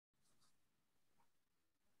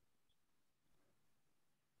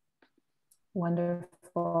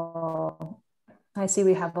Wonderful. I see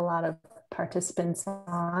we have a lot of participants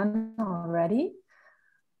on already.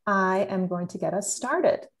 I am going to get us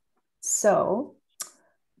started. So,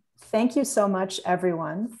 thank you so much,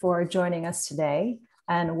 everyone, for joining us today,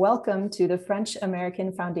 and welcome to the French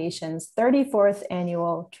American Foundation's 34th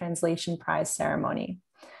Annual Translation Prize Ceremony.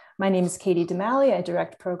 My name is Katie Damali. I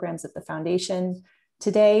direct programs at the Foundation.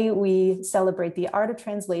 Today, we celebrate the art of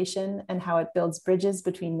translation and how it builds bridges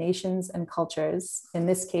between nations and cultures, in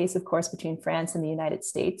this case, of course, between France and the United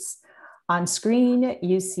States. On screen,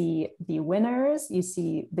 you see the winners, you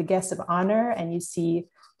see the guests of honor, and you see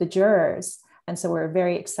the jurors. And so we're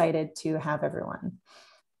very excited to have everyone.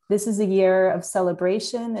 This is a year of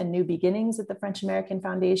celebration and new beginnings at the French American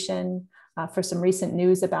Foundation. For some recent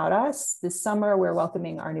news about us, this summer, we're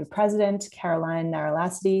welcoming our new president, Caroline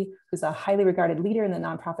Naralastidi, who's a highly regarded leader in the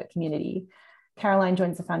nonprofit community. Caroline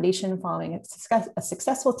joins the foundation following a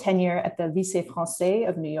successful tenure at the Lycée Français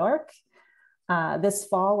of New York. This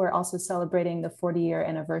fall, we're also celebrating the 40-year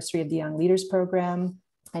anniversary of the Young Leaders Program.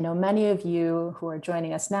 I know many of you who are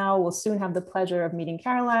joining us now will soon have the pleasure of meeting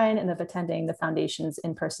Caroline and of attending the foundation's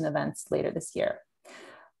in-person events later this year.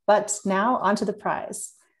 But now onto the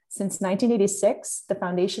prize. Since 1986, the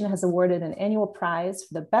foundation has awarded an annual prize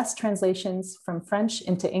for the best translations from French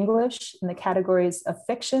into English in the categories of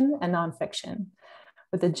fiction and nonfiction.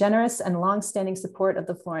 With the generous and long-standing support of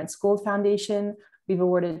the Florence Gould Foundation, we've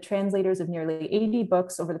awarded translators of nearly 80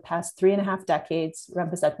 books over the past 3.5 decades,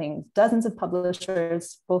 representing dozens of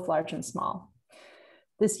publishers, both large and small.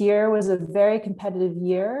 This year was a very competitive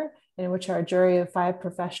year in which our jury of 5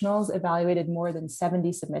 professionals evaluated more than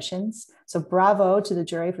 70 submissions. So bravo to the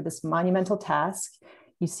jury for this monumental task.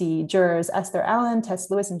 You see jurors Esther Allen, Tess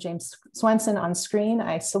Lewis, and James Swenson on screen.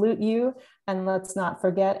 I salute you. And let's not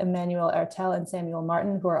forget Emmanuel Ertel and Samuel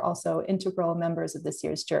Martin, who are also integral members of this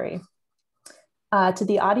year's jury. To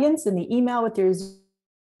the audience, in the email with your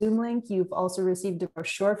Zoom link, you've also received a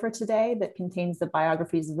brochure for today that contains the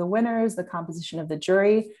biographies of the winners, the composition of the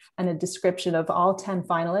jury, and a description of all 10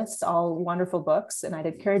 finalists, all wonderful books. And I'd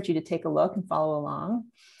encourage you to take a look and follow along.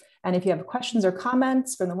 And if you have questions or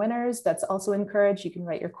comments from the winners, that's also encouraged. You can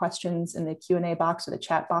write your questions in the Q&A box or the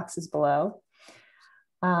chat boxes below.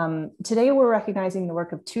 Today, we're recognizing the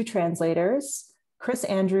work of 2 translators, Chris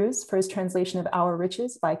Andrews for his translation of Our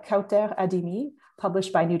Riches by Kaouther Adimi,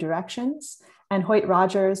 published by New Directions, and Hoyt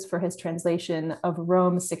Rogers for his translation of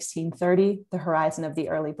Rome 1630, The Horizon of the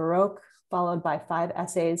Early Baroque, followed by 5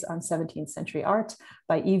 essays on 17th century art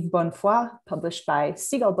by Yves Bonnefoy, published by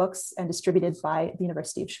Seagull Books and distributed by the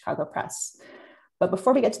University of Chicago Press. But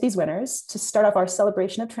before we get to these winners, to start off our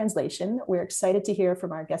celebration of translation, we're excited to hear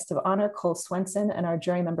from our guest of honor, Cole Swensen, and our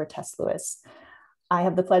jury member, Tess Lewis. I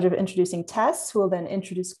have the pleasure of introducing Tess, who will then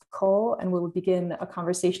introduce Cole, and we will begin a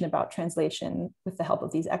conversation about translation with the help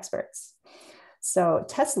of these experts. So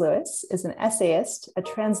Tess Lewis is an essayist, a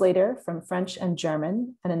translator from French and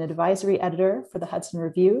German, and an advisory editor for the Hudson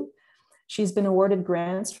Review. She's been awarded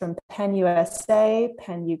grants from PEN USA,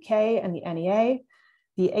 PEN UK, and the NEA,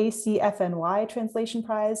 the ACFNY Translation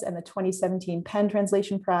Prize, and the 2017 PEN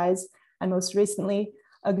Translation Prize, and most recently,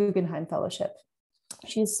 a Guggenheim Fellowship.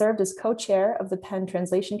 She has served as co-chair of the PEN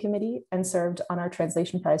Translation Committee and served on our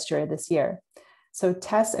Translation Prize jury this year. So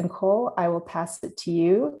Tess and Cole, I will pass it to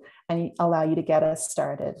you and allow you to get us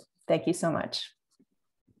started. Thank you so much.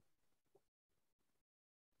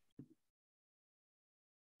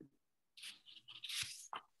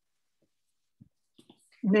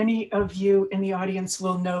 Many of you in the audience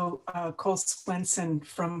will know Cole Swensen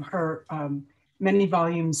from her many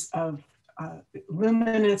volumes of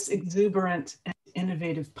luminous, exuberant, and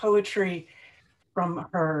innovative poetry, from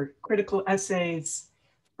her critical essays,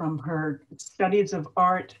 from her studies of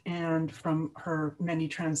art, and from her many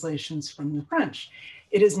translations from the French.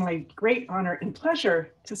 It is my great honor and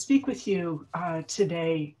pleasure to speak with you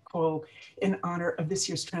today, Cole, in honor of this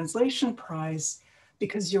year's Translation Prize,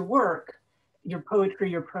 because your work, your poetry,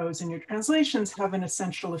 your prose, and your translations have an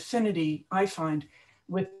essential affinity, I find,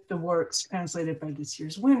 with the works translated by this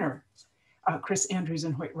year's winner, Chris Andrews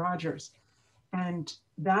and Hoyt Rogers. And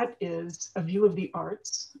that is a view of the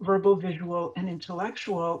arts, verbal, visual, and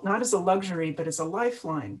intellectual, not as a luxury, but as a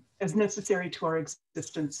lifeline, as necessary to our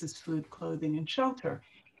existence as food, clothing, and shelter.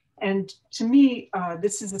 And to me,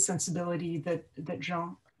 this is a sensibility that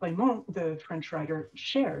Jean Raymond, the French writer,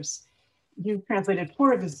 shares. You translated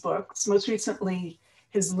 4 of his books, most recently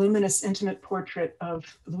his luminous intimate portrait of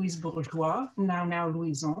Louise Bourgeois, now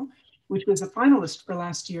Louison, which was a finalist for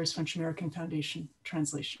last year's French American Foundation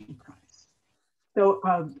Translation Prize. So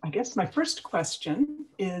I guess my first question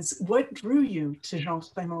is, what drew you to Jean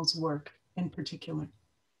Raymond's work in particular?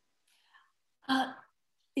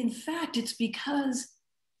 In fact, it's because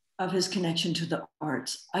of his connection to the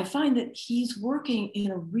arts. I find that he's working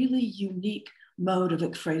in a really unique mode of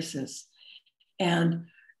ekphrasis. And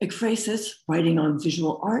ekphrasis, writing on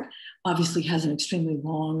visual art, obviously has an extremely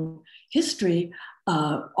long history,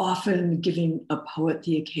 often giving a poet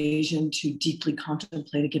the occasion to deeply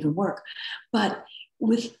contemplate a given work. But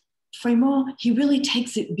with Frémaux, he really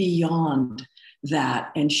takes it beyond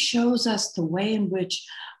that and shows us the way in which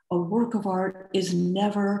a work of art is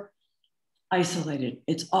never isolated.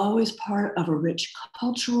 It's always part of a rich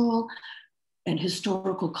cultural and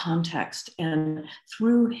historical context. And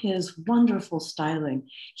through his wonderful styling,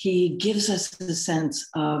 he gives us the sense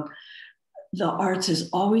of the arts is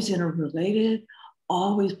always interrelated,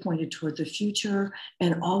 always pointed toward the future,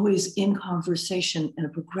 and always in conversation, in a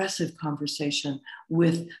progressive conversation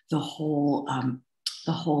with the whole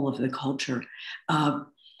of the culture.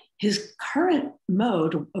 His current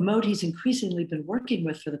mode, a mode he's increasingly been working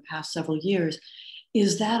with for the past several years,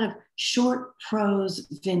 is that of short prose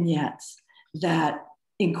vignettes that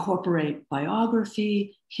incorporate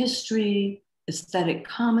biography, history, aesthetic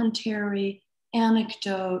commentary,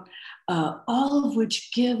 anecdote, all of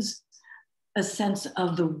which gives a sense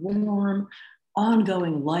of the warm,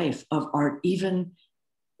 ongoing life of art, even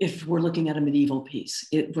if we're looking at a medieval piece.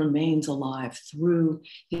 It remains alive through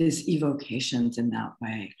his evocations in that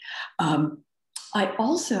way. I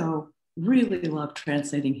also really love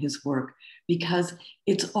translating his work because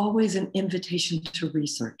it's always an invitation to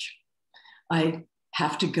research. I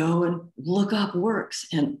have to go and look up works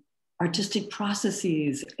and artistic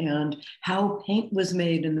processes and how paint was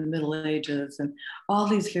made in the Middle Ages and all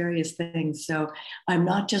these various things. So I'm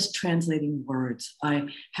not just translating words. I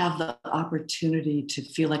have the opportunity to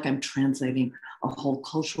feel like I'm translating a whole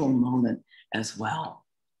cultural moment as well.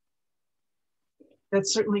 That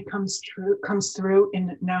certainly comes through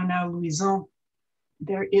in Now Louison.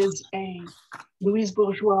 There is a Louise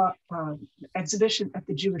Bourgeois exhibition at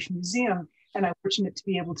the Jewish Museum, and I'm fortunate to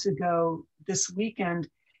be able to go this weekend.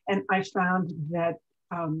 And I found that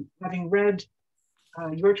having read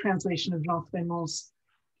your translation of Jean Frémont's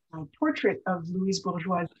portrait of Louise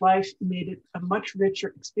Bourgeois' life made it a much richer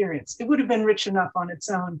experience. It would have been rich enough on its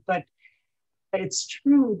own, but it's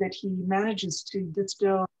true that he manages to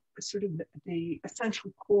distill sort of the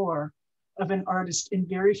essential core of an artist in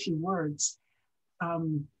very few words.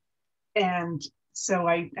 And so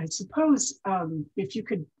I suppose if you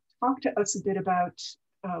could talk to us a bit about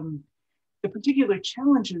the particular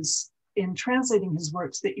challenges in translating his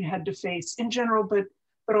works that you had to face in general,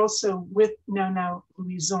 but also with Now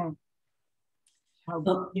Louison.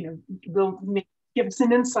 Give us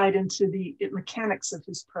an insight into the mechanics of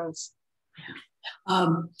his prose.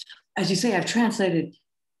 As you say, I've translated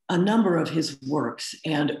a number of his works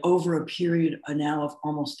and over a period now of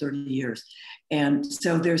almost 30 years. And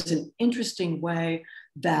so there's an interesting way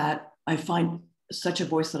that I find such a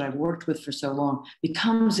voice that I've worked with for so long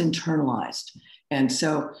becomes internalized. And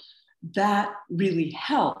so that really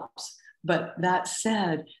helps. But that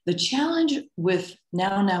said, the challenge with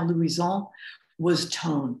Now Louison was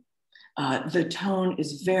tone. The tone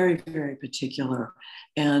is very, very particular.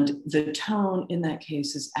 And the tone in that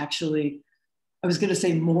case is actually, I was going to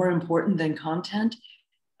say more important than content,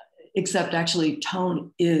 except actually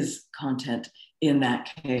tone is content in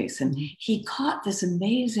that case. And he caught this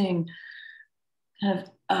amazing kind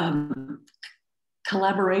of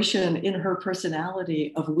collaboration in her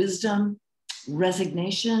personality of wisdom,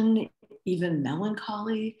 resignation, even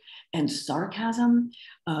melancholy and sarcasm.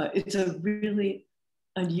 It's a really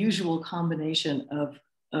unusual combination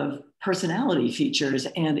of personality features,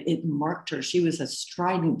 and it marked her. She was a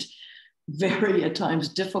strident, very at times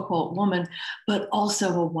difficult woman, but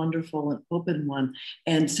also a wonderful and open one.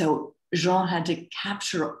 And so Jean had to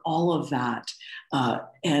capture all of that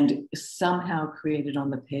and somehow create it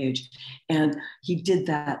on the page. And he did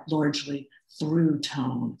that largely through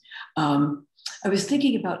tone. I was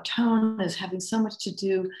thinking about tone as having so much to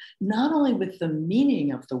do not only with the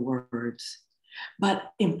meaning of the words,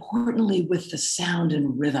 but importantly with the sound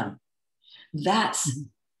and rhythm. That's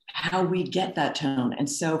how we get that tone. And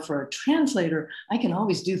so for a translator, I can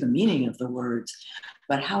always do the meaning of the words,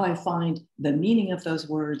 but how I find the meaning of those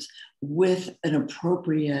words with an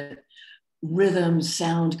appropriate rhythm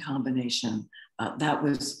sound combination, that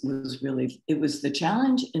was really, it was the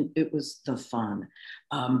challenge and it was the fun.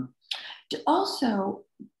 Also,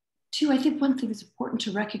 too, I think one thing that's important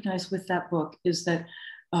to recognize with that book is that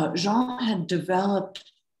Jean had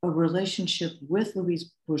developed a relationship with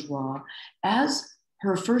Louise Bourgeois as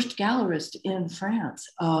her first gallerist in France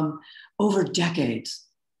over decades.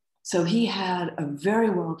 So he had a very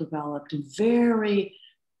well-developed and very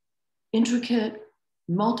intricate,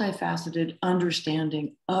 multifaceted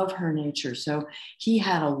understanding of her nature. So he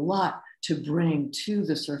had a lot to bring to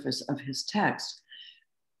the surface of his text.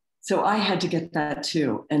 So I had to get that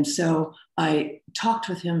too. And so I talked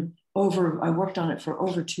with him I worked on it for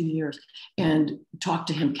over 2 years and talked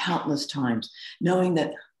to him countless times, knowing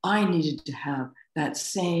that I needed to have that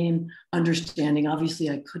same understanding. Obviously,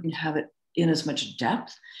 I couldn't have it in as much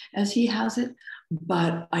depth as he has it,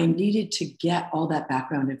 but I needed to get all that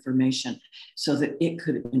background information so that it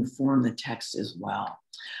could inform the text as well.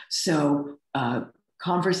 So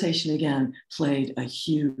conversation, again, played a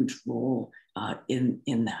huge role in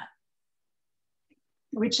that.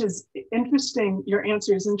 Which is interesting. Your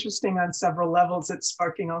answer is interesting on several levels. It's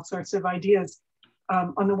sparking all sorts of ideas.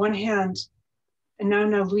 On the one hand, and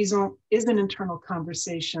now Louison is an internal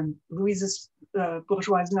conversation. Louise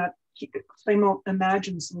Bourgeois is not, Clément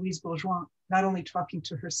imagines Louise Bourgeois not only talking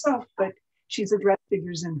to herself, but she's addressed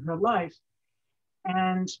figures in her life.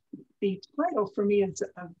 And the title for me is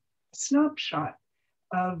a snapshot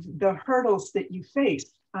of the hurdles that you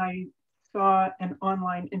face. I saw an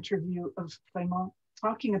online interview of Clément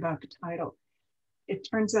talking about the title. It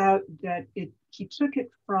turns out that he took it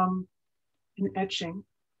from an etching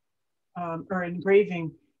or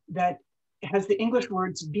engraving that has the English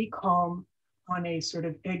words "be calm" on a sort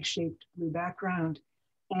of egg-shaped blue background.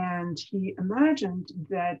 And he imagined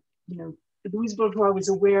that, Louise Bourgeois was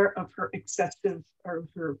aware of her excessive or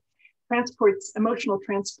her transports, emotional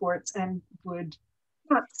transports, and would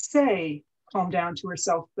not say calm down to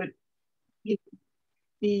herself, but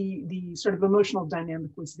the sort of emotional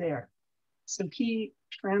dynamic was there. So he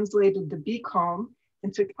translated the "be calm"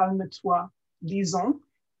 into "calme-toi, disons,"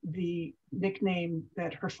 the nickname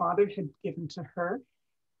that her father had given to her.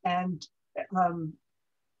 And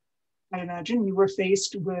I imagine you were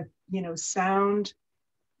faced with, sound,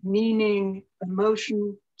 meaning,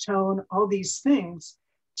 emotion, tone, all these things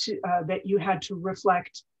that you had to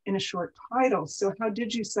reflect in a short title. So how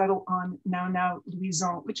did you settle on Now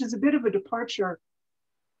Louison, which is a bit of a departure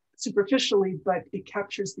superficially, but it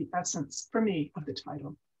captures the essence for me of the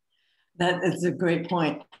title? That is a great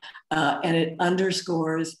point. And it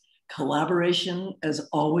underscores collaboration as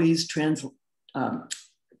always,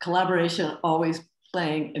 collaboration always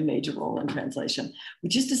playing a major role in translation,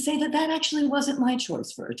 which is to say that actually wasn't my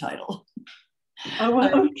choice for a title. Oh,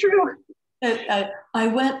 well, true. I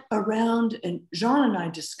went around and Jean and I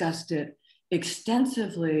discussed it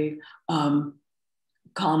extensively.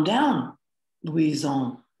 Calm Down,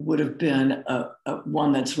 Louison would have been a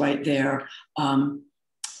one that's right there.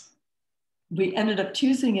 We ended up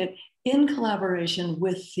choosing it in collaboration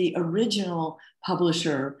with the original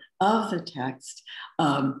publisher of the text,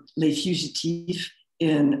 Les Fugitifs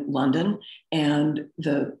in London, and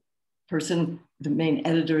the main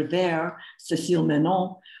editor there, Cécile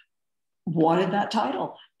Menon, wanted that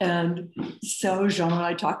title. And so Jean and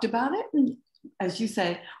I talked about it. And as you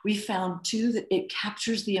say, we found too that it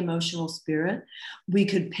captures the emotional spirit. We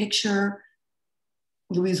could picture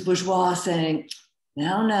Louise Bourgeois saying,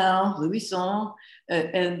 now, Louison.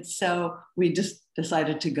 And so we just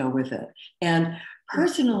decided to go with it. And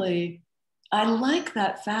personally, I like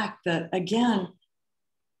that fact that, again,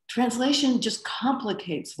 translation just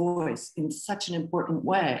complicates voice in such an important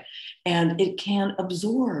way. And it can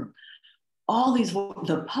absorb all these,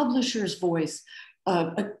 the publisher's voice,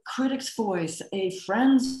 a critic's voice, a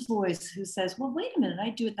friend's voice who says, well, wait a minute,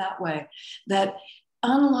 I do it that way. That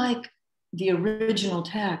unlike the original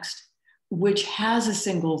text, which has a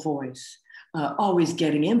single voice, always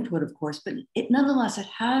getting input, of course, but nonetheless, it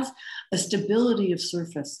has a stability of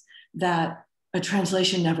surface that a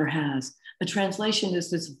translation never has. A translation is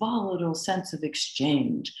this volatile sense of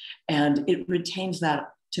exchange, and it retains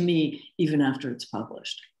that, to me, even after it's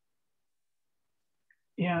published.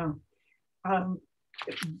 Yeah.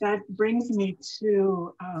 That brings me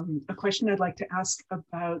to a question I'd like to ask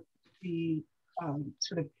about the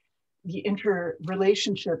sort of the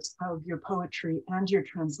interrelationships of your poetry and your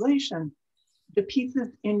translation. The pieces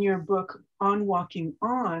in your book, On Walking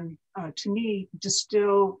On, to me,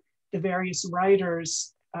 distill the various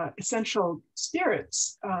writers' essential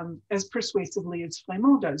spirits as persuasively as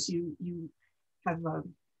Clément does. You have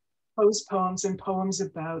prose poems and poems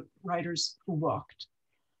about writers who walked.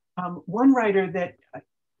 One writer that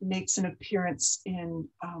makes an appearance in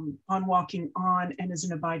On Walking On and is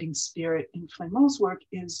an abiding spirit in Clément's work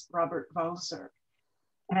is Robert Walser.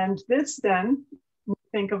 And this then,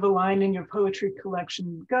 think of a line in your poetry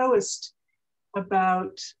collection, Goest,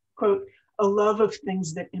 about, quote, a love of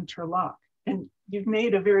things that interlock. And you've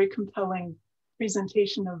made a very compelling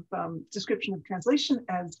presentation of description of translation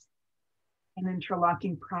as an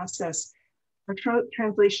interlocking process. Are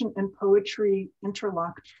translation and poetry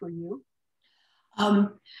interlocked for you?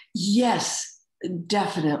 Yes,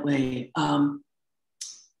 definitely.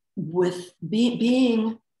 With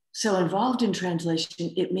being so involved in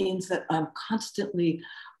translation, it means that I'm constantly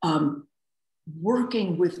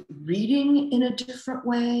working with reading in a different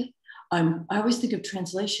way. I always think of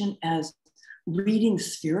translation as reading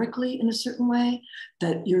spherically in a certain way,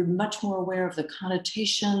 that you're much more aware of the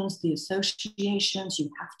connotations, the associations, you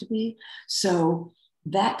have to be. So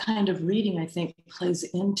that kind of reading, I think, plays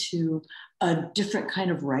into a different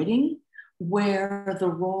kind of writing where the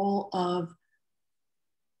role of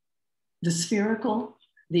the spherical,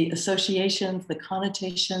 the associations, the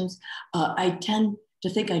connotations, I tend to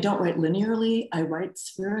think I don't write linearly, I write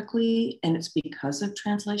spherically, and it's because of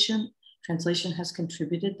translation. Translation has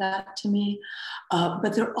contributed that to me.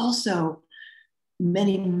 But there are also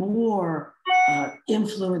many more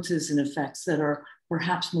influences and effects that are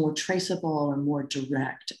perhaps more traceable and more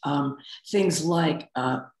direct. Things like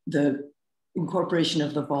the incorporation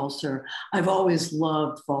of the valser. I've always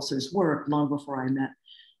loved Valser's work long before I met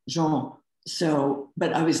Jean. So,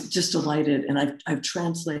 but I was just delighted, and I've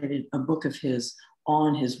translated a book of his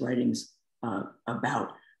on his writings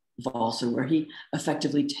about Valser, where he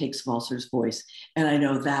effectively takes Valser's voice. And I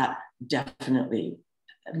know that definitely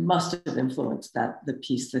must have influenced the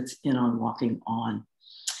piece that's in On Walking On.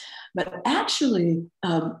 But actually,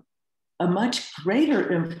 a much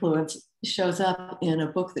greater influence shows up in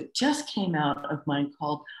a book that just came out of mine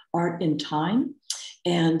called Art in Time.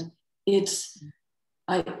 And it's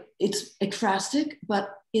ekphrastic,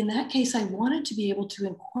 but in that case, I wanted to be able to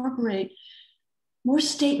incorporate more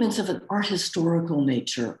statements of an art historical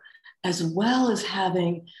nature, as well as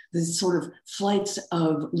having this sort of flights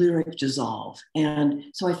of lyric dissolve. And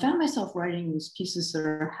so I found myself writing these pieces that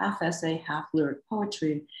are half essay, half lyric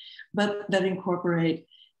poetry, but that incorporate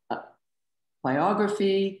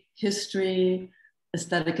biography, history,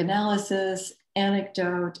 aesthetic analysis,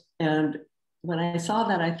 anecdote. And when I saw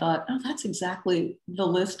that, I thought, oh, that's exactly the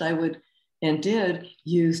list I would and did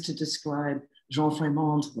use to describe Jean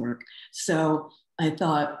Frémont's work. So I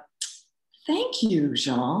thought, thank you,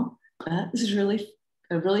 Jean. That is really,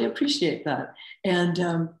 I really appreciate that. And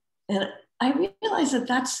I realize that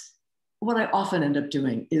that's what I often end up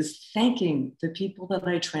doing, is thanking the people that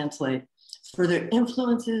I translate for their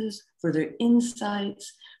influences, for their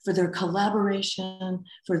insights, for their collaboration,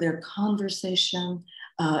 for their conversation,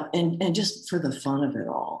 and just for the fun of it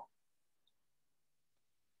all.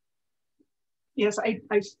 Yes, I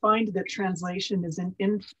find that translation is an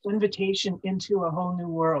invitation into a whole new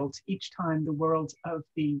world each time, the world of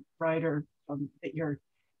the writer that you're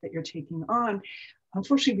taking on.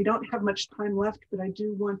 Unfortunately, we don't have much time left, but I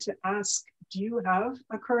do want to ask, do you have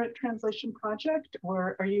a current translation project,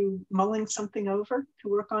 or are you mulling something over to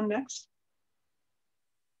work on next?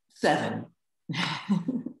 7.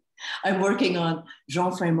 I'm working on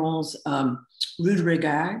Jean Frémont's Rue de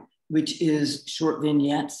Regard, which is short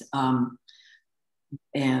vignettes,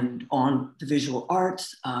 and on the visual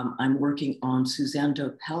arts. I'm working on Suzanne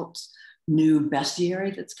Dopelt's new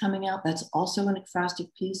bestiary that's coming out. That's also an ekphrastic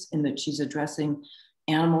piece in that she's addressing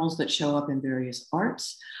animals that show up in various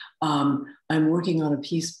arts. I'm working on a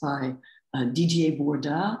piece by Didier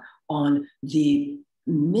Bourda on the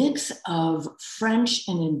mix of French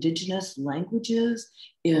and Indigenous languages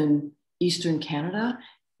in Eastern Canada,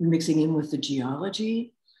 mixing in with the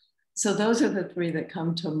geology. So those are the 3 that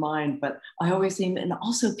come to mind, but I always seem, and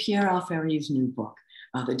also Pierre Alfari's new book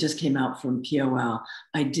that just came out from POL.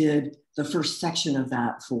 I did the first section of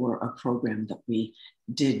that for a program that we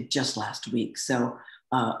did just last week. So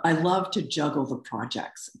I love to juggle the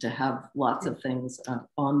projects, to have lots of things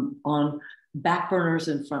on back burners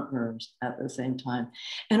and front burners at the same time.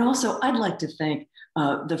 And also I'd like to thank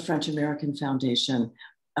the French American Foundation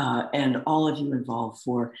and all of you involved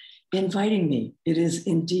for inviting me. It is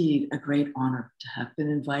indeed a great honor to have been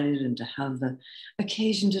invited and to have the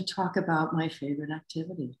occasion to talk about my favorite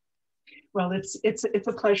activity. Well, it's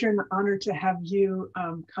a pleasure and an honor to have you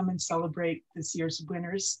come and celebrate this year's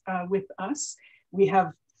winners with us. We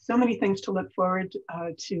have so many things to look forward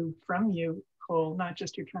to from you, Cole, not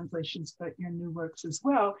just your translations, but your new works as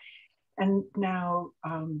well. And now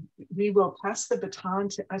we will pass the baton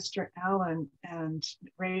to Esther Allen and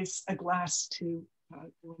raise a glass to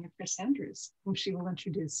the winner, Chris Andrews, whom she will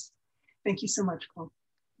introduce. Thank you so much, Cole.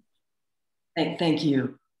 Thank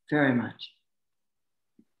you very much.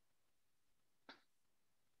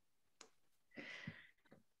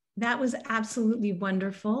 That was absolutely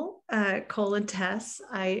wonderful, Cole and Tess.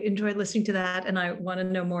 I enjoyed listening to that, and I want to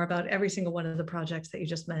know more about every single one of the projects that you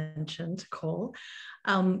just mentioned, Cole.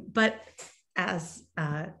 But as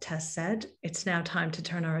Tess said, it's now time to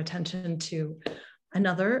turn our attention to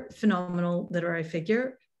another phenomenal literary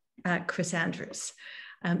figure, Chris Andrews.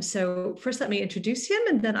 So first, let me introduce him,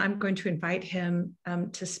 and then I'm going to invite him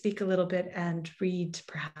to speak a little bit and read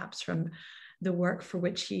perhaps from the work for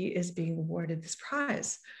which he is being awarded this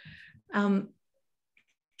prize.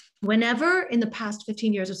 Whenever in the past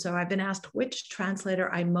 15 years or so, I've been asked which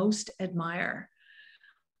translator I most admire,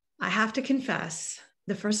 I have to confess,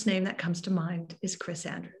 the first name that comes to mind is Chris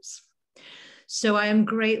Andrews. So I am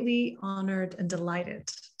greatly honored and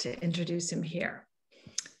delighted to introduce him here.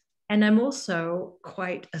 And I'm also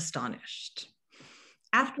quite astonished.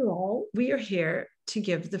 After all, we are here to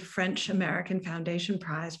give the French American Foundation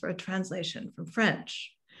Prize for a translation from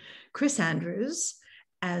French. Chris Andrews,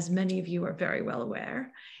 as many of you are very well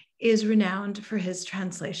aware, is renowned for his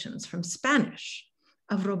translations from Spanish,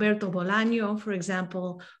 of Roberto Bolaño, for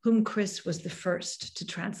example, whom Chris was the first to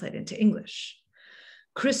translate into English.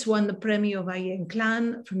 Chris won the Premio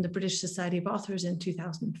Valle-Inclán from the British Society of Authors in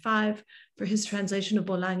 2005 for his translation of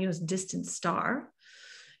Bolaño's Distant Star.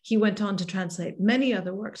 He went on to translate many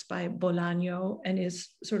other works by Bolaño and is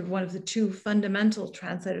sort of one of the two fundamental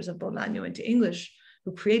translators of Bolaño into English,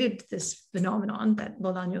 who created this phenomenon that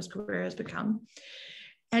Bolaño's career has become.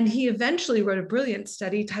 And he eventually wrote a brilliant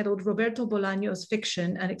study titled Roberto Bolaño's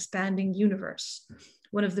Fiction and Expanding Universe,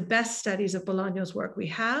 one of the best studies of Bolaño's work we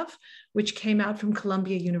have, which came out from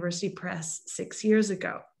Columbia University Press 6 years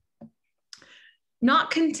ago. Not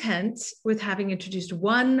content with having introduced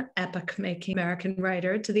one epoch-making American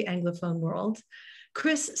writer to the Anglophone world,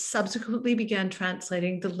 Chris subsequently began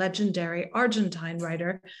translating the legendary Argentine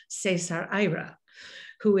writer César Aira,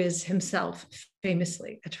 who is himself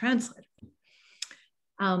famously a translator.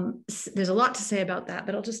 There's a lot to say about that,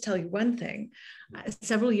 but I'll just tell you one thing.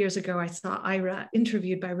 Several years ago, I saw Aira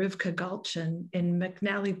interviewed by Rivka Galchen in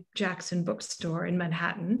McNally Jackson Bookstore in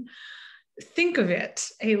Manhattan. Think of it,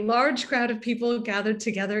 a large crowd of people gathered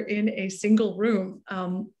together in a single room.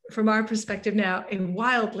 From our perspective now, a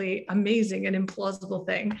wildly amazing and implausible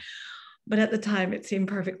thing. But at the time, it seemed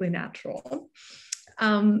perfectly natural.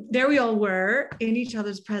 There we all were in each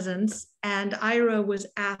other's presence, and Aira was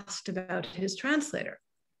asked about his translator.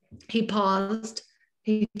 He paused,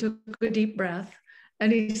 he took a deep breath,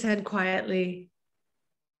 and he said quietly,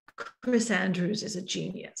 "Chris Andrews is a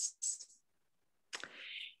genius."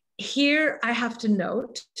 Here, I have to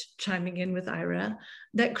note, chiming in with Aira,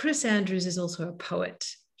 that Chris Andrews is also a poet.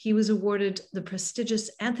 He was awarded the prestigious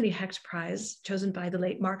Anthony Hecht Prize, chosen by the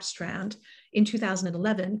late Mark Strand, in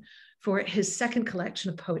 2011 for his second collection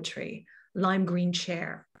of poetry, Lime Green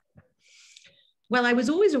Chair. Well, I was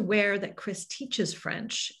always aware that Chris teaches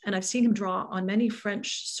French, and I've seen him draw on many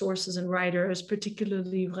French sources and writers,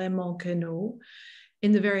 particularly Raymond Queneau,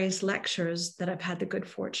 in the various lectures that I've had the good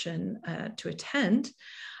fortune to attend.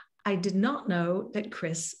 I did not know that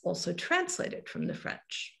Chris also translated from the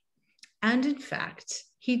French. And in fact,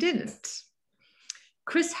 he didn't.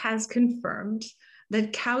 Chris has confirmed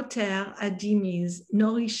that Kaouther Adimi's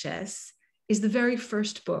Nos Richesses is the very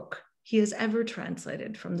first book he has ever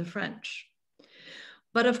translated from the French.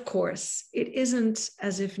 But of course, it isn't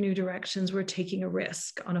as if New Directions were taking a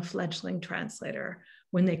risk on a fledgling translator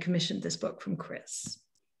when they commissioned this book from Chris.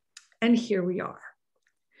 And here we are.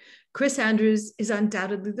 Chris Andrews is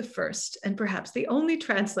undoubtedly the first and perhaps the only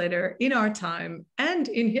translator in our time and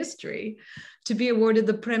in history to be awarded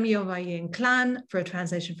the Premio Valle-Inclán for a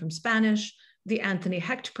translation from Spanish, the Anthony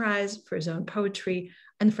Hecht Prize for his own poetry,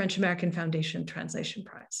 and the French American Foundation Translation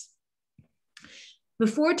Prize.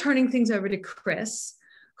 Before turning things over to Chris,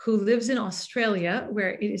 who lives in Australia,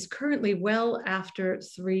 where it is currently well after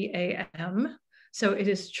 3 a.m., so it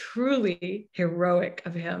is truly heroic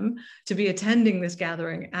of him to be attending this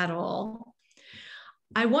gathering at all,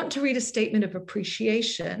 I want to read a statement of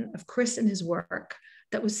appreciation of Chris and his work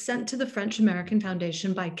that was sent to the French American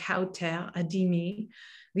Foundation by Kaouther Adimi,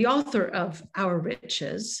 the author of Our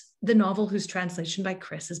Riches, the novel whose translation by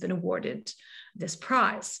Chris has been awarded this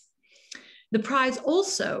prize. The prize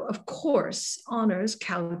also, of course, honors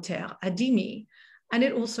Kaouther Adimi, and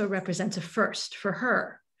it also represents a first for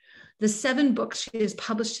her. The 7 books she has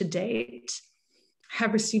published to date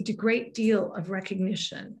have received a great deal of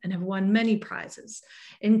recognition and have won many prizes,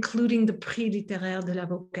 including the Prix littéraire de la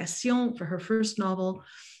vocation for her first novel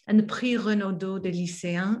and the Prix Renaudot des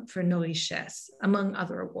lycéens for Nos Richesses, among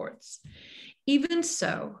other awards. Even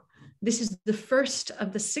so, this is the first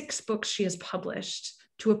of the 6 books she has published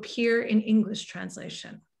to appear in English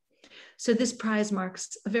translation. So this prize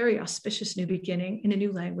marks a very auspicious new beginning in a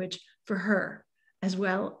new language for her, as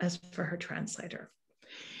well as for her translator.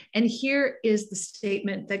 And here is the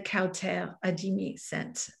statement that Kaouther Adimi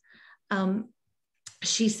sent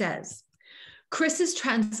She says, Chris's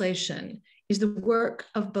translation is the work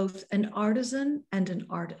of both an artisan and an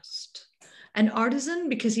artist. An artisan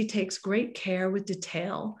because he takes great care with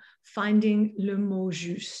detail, finding le mot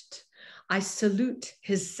juste. I salute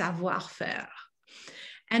his savoir-faire.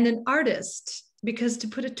 And an artist because, to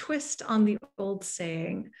put a twist on the old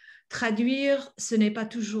saying, traduire, ce n'est pas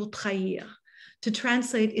toujours trahir. To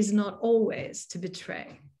translate is not always to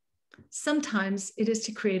betray. Sometimes it is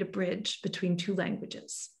to create a bridge between two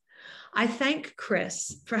languages. I thank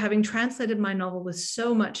Chris for having translated my novel with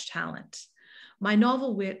so much talent. My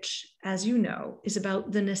novel, which, as you know, is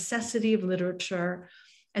about the necessity of literature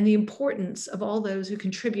and the importance of all those who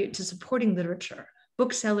contribute to supporting literature,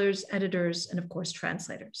 booksellers, editors, and of course,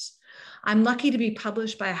 translators. I'm lucky to be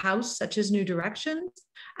published by a house such as New Directions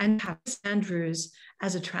and have Chris Andrews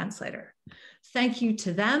as a translator. Thank you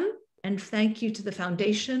to them, and thank you to the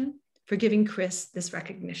Foundation for giving Chris this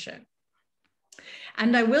recognition.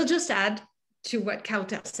 And I will just add to what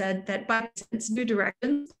Kaouther said, that by since New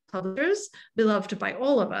Directions Publishers, beloved by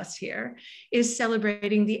all of us here, is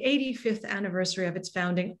celebrating the 85th anniversary of its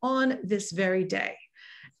founding on this very day.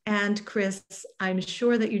 And Chris, I'm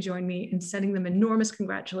sure that you join me in sending them enormous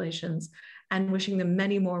congratulations and wishing them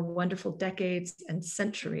many more wonderful decades and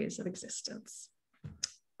centuries of existence.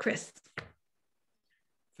 Chris.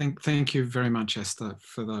 Thank you very much, Esther,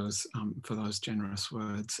 for those generous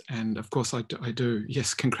words. And of course, I do,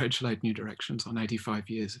 yes, congratulate New Directions on 85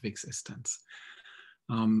 years of existence.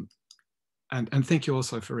 And thank you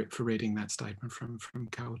also for reading that statement from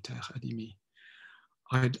Kaouther Adimi.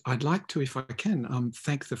 I'd like to, if I can,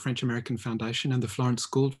 thank the French-American Foundation and the Florence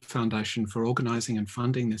Gould Foundation for organising and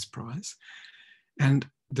funding this prize, and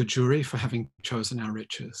the jury for having chosen our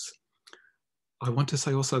riches. I want to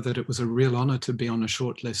say also that it was a real honour to be on a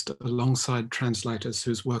shortlist alongside translators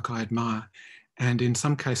whose work I admire, and in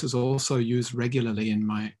some cases also use regularly in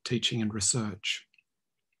my teaching and research.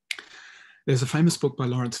 There's a famous book by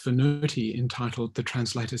Lawrence Venuti entitled The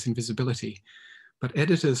Translator's Invisibility, but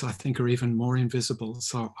editors, I think, are even more invisible.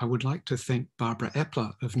 So I would like to thank Barbara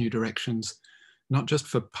Epler of New Directions, not just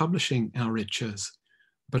for publishing our riches,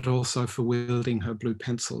 but also for wielding her blue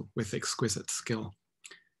pencil with exquisite skill.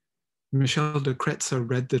 Michel de Kretzer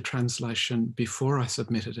read the translation before I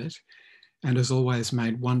submitted it, and as always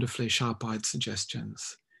made wonderfully sharp-eyed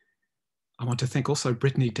suggestions. I want to thank also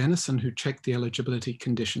Brittany Dennison, who checked the eligibility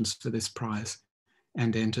conditions for this prize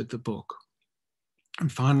and entered the book.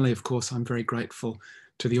 And finally, of course, I'm very grateful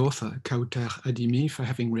to the author, Kaouther Adimi, for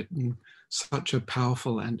having written such a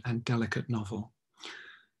powerful and delicate novel.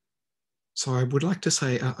 So I would like to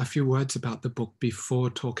say a few words about the book before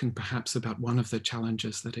talking perhaps about one of the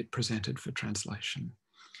challenges that it presented for translation.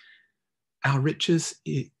 Our Riches,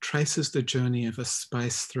 it traces the journey of a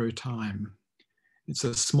space through time. It's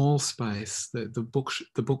a small space, the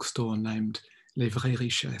bookstore named Les Vraies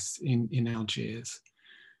Richesses in Algiers.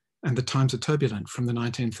 And the times are turbulent from the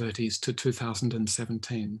 1930s to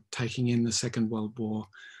 2017, taking in the Second World War,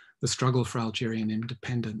 the struggle for Algerian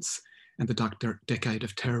independence, and the dark decade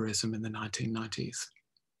of terrorism in the 1990s.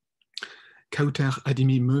 Kaouther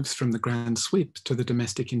Adimi moves from the grand sweep to the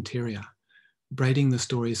domestic interior, braiding the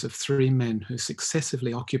stories of three men who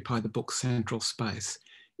successively occupy the book's central space,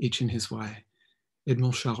 each in his way.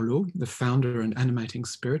 Edmond Charlot, the founder and animating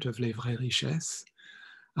spirit of Les Vraies Richesses,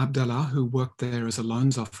 Abdallah, who worked there as a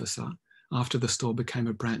loans officer after the store became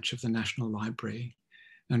a branch of the National Library,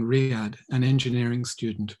 and Riyad, an engineering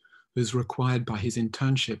student who's required by his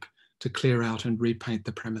internship to clear out and repaint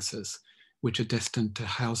the premises, which are destined to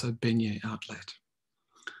house a beignet outlet.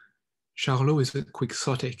 Charlot is a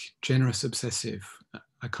quixotic, generous obsessive,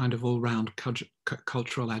 a kind of all-round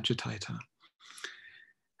cultural agitator.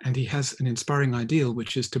 And he has an inspiring ideal,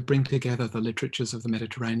 which is to bring together the literatures of the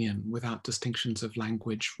Mediterranean without distinctions of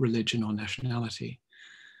language, religion, or nationality.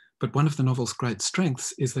 But one of the novel's great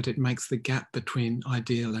strengths is that it makes the gap between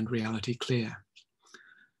ideal and reality clear.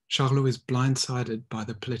 Charlot is blindsided by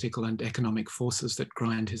the political and economic forces that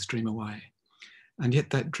grind his dream away. And yet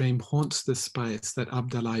that dream haunts the space that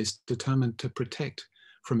Abdallah is determined to protect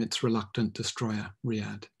from its reluctant destroyer,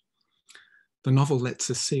 Riyad. The novel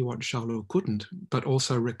lets us see what Charlot couldn't, but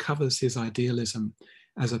also recovers his idealism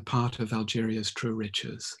as a part of Algeria's true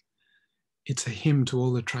riches. It's a hymn to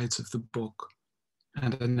all the traits of the book,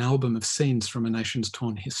 and an album of scenes from a nation's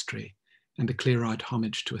torn history, and a clear-eyed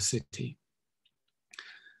homage to a city.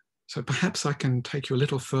 So perhaps I can take you a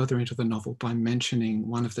little further into the novel by mentioning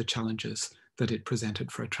one of the challenges that it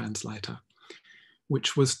presented for a translator,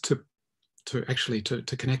 which was to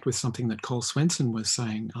connect with something that Cole Swensen was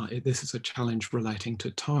saying. This is a challenge relating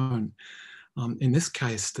to tone. In this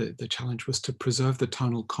case, the challenge was to preserve the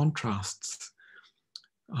tonal contrasts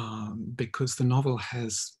because the novel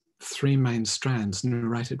has three main strands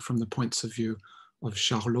narrated from the points of view of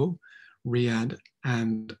Charlot, Riyad,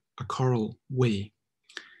 and a choral we.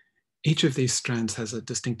 Each of these strands has a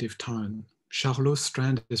distinctive tone. Charlot's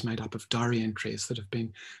strand is made up of diary entries that have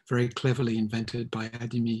been very cleverly invented by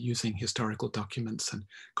Adimi using historical documents and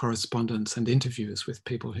correspondence and interviews with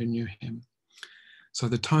people who knew him. So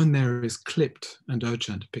the tone there is clipped and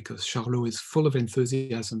urgent because Charlot is full of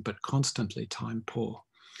enthusiasm but constantly time poor.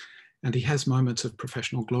 And he has moments of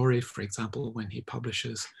professional glory, for example, when he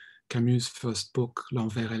publishes Camus' first book,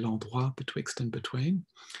 L'Envers et l'Endroit, Betwixt and Between.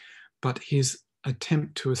 But his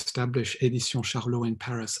attempt to establish Édition Charlot in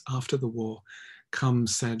Paris after the war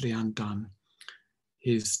comes sadly undone.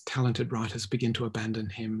 His talented writers begin to abandon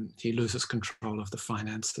him. He loses control of the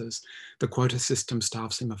finances. The quota system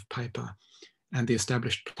starves him of paper, and the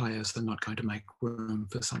established players are not going to make room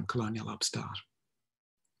for some colonial upstart.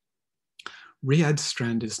 Riyad's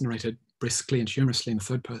strand is narrated briskly and humorously in the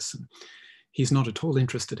third person. He's not at all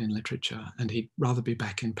interested in literature, and he'd rather be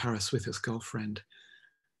back in Paris with his girlfriend.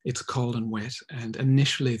 It's cold and wet, and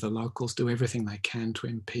initially the locals do everything they can to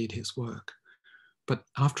impede his work. But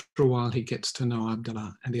after a while, he gets to know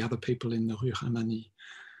Abdallah and the other people in the Rue Ramani.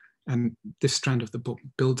 And this strand of the book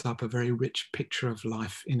builds up a very rich picture of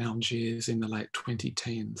life in Algiers in the late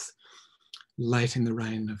 2010s, late in the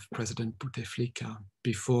reign of President Bouteflika,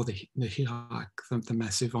 before the Hirak, the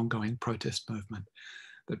massive ongoing protest movement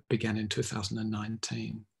that began in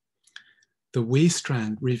 2019. The we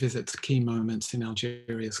strand revisits key moments in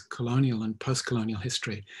Algeria's colonial and post-colonial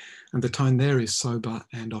history, and the tone there is sober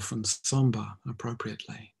and often somber,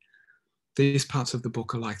 appropriately. These parts of the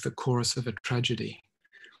book are like the chorus of a tragedy.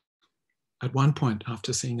 At one point,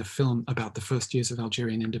 after seeing a film about the first years of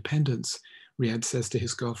Algerian independence, Riyad says to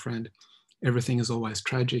his girlfriend, "Everything is always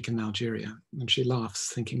tragic in Algeria," and she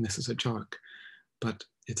laughs, thinking this is a joke, but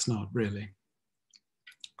it's not really.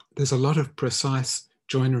 There's a lot of precise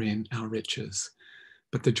joinery in Our Riches,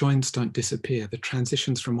 but the joins don't disappear. The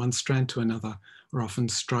transitions from one strand to another are often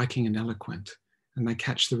striking and eloquent, and they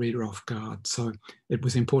catch the reader off guard. So it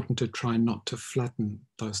was important to try not to flatten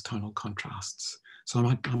those tonal contrasts. So I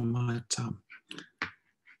might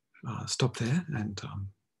stop there and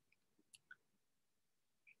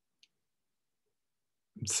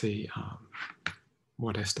see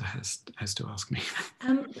what Esther has to ask me.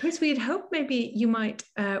 Chris, we'd hope maybe you might,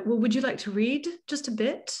 well, would you like to read just a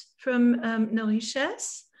bit from Nos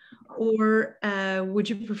Richesses, or would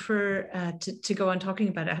you prefer to go on talking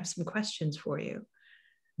about it? I have some questions for you.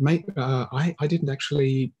 I didn't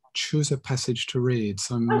actually choose a passage to read,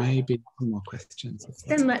 so maybe some more questions.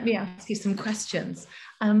 Then let me ask you some questions.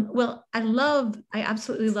 Well, I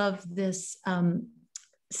absolutely love this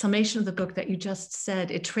summation of the book that you just said.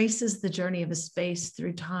 It traces the journey of a space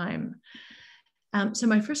through time. So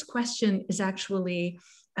my first question is actually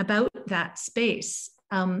about that space.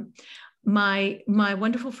 My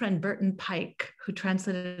wonderful friend Burton Pike, who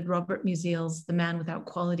translated Robert Musil's The Man Without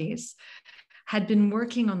Qualities, had been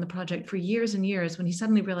working on the project for years and years when he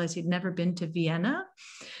suddenly realized he'd never been to Vienna.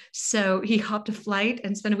 So he hopped a flight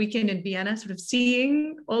and spent a weekend in Vienna, sort of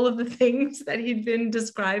seeing all of the things that he'd been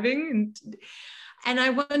describing. And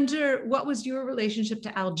I wonder, what was your relationship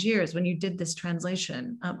to Algiers when you did this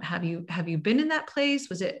translation? Have you been in that place?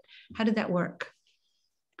 How did that work?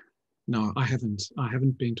 No, I haven't. I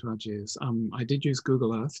haven't been to Algiers. I did use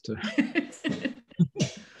Google Earth to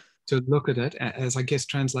look at it, as I guess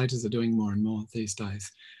translators are doing more and more these days.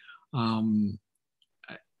 And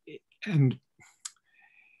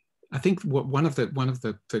I think one of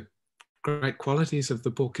the great qualities of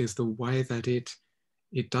the book is the way that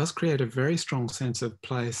it does create a very strong sense of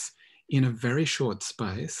place in a very short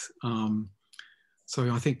space. So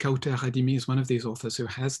I think Kaouther Adimi is one of these authors who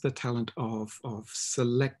has the talent of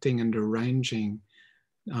selecting and arranging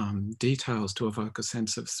details to evoke a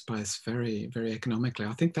sense of space very, very economically.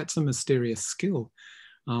 I think that's a mysterious skill.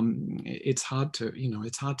 It's hard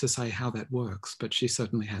to say how that works, but she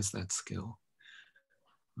certainly has that skill.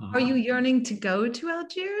 Are you yearning to go to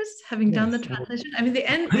Algiers, having done the translation? I mean, the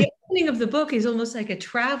ending of the book is almost like a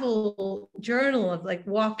travel journal of like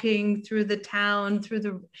walking through the town,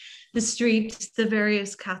 through the streets, the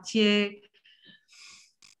various quartiers.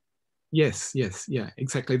 Yes, yeah,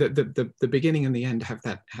 exactly. The beginning and the end have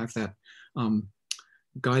that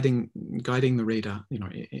guiding the reader,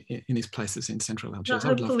 in his places in central Algiers.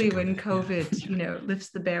 Hopefully, when COVID, lifts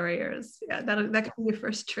the barriers, that could be your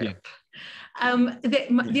first trip. Yeah.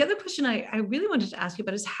 The other question I really wanted to ask you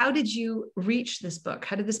about is, how did you reach this book?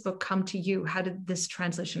 How did this book come to you? How did this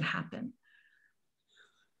translation happen?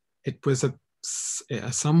 it was a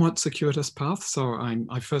somewhat circuitous path. So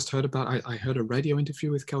I first heard about, I heard a radio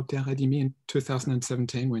interview with Kaouther Adimi in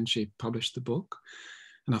 2017 when she published the book.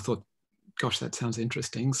 And I thought, gosh, that sounds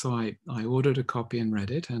interesting. So I ordered a copy and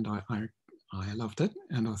read it, and I loved it.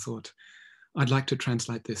 And I thought, I'd like to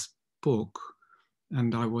translate this book.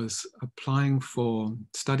 And I was applying for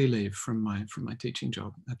study leave from my teaching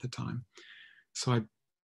job at the time. So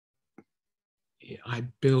I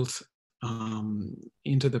built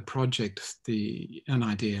into the project an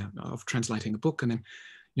idea of translating a book, and then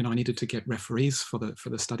I needed to get referees for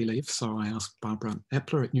the study leave. So I asked Barbara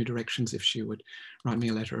Epler at New Directions if she would write me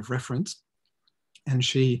a letter of reference, and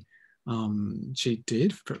she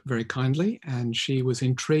did very kindly, and she was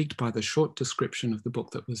intrigued by the short description of the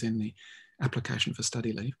book that was in the application for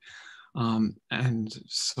study leave, and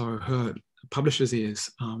so her publisher's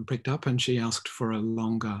ears pricked up, and she asked for a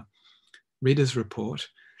longer reader's report.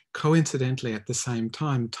 Coincidentally, at the same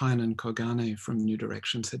time, Tynan Kogane from New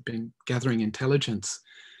Directions had been gathering intelligence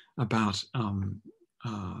about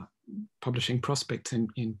publishing prospects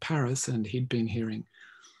in Paris, and he'd been hearing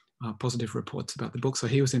positive reports about the book, so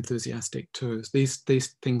he was enthusiastic too. These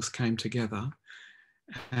things came together,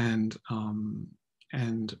 and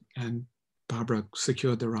Barbara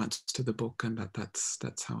secured the rights to the book, and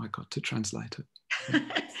that's how I got to translate it.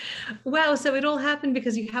 Wow, so it all happened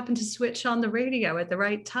because you happened to switch on the radio at the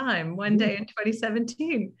right time one day in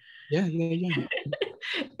 2017. Yeah.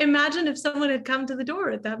 Imagine if someone had come to the door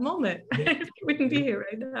at that moment. You wouldn't be here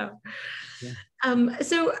right now. Yeah.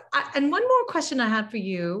 And one more question I have for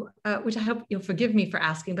you, which I hope you'll forgive me for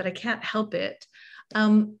asking, but I can't help it.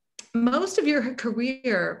 Most of your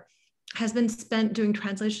career has been spent doing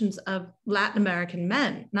translations of Latin American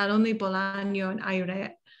men, not only Bolaño and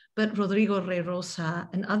Aire, but Rodrigo Rey Rosa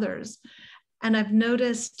and others. And I've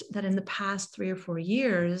noticed that in the past 3 or 4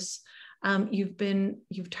 years, you've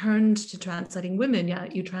turned to translating women. Yeah,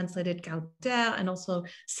 you translated Kaouther and also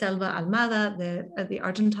Selva Almada, the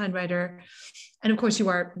Argentine writer. And of course, you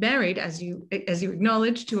are married, as you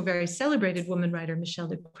acknowledged, to a very celebrated woman writer, Michelle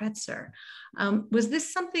de Kretzer. Was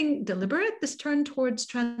this something deliberate, this turn towards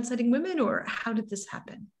translating women, or how did this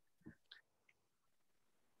happen?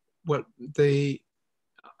 Well,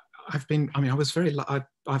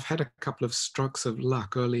 I've had a couple of strokes of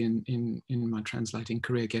luck early in my translating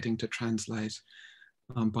career, getting to translate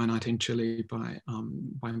By Night in Chile by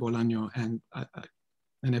Bolaño, and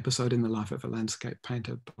an episode in the life of a landscape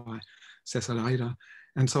painter by César Aira.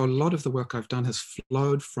 And so a lot of the work I've done has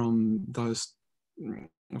flowed from those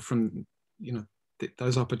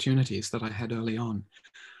opportunities that I had early on.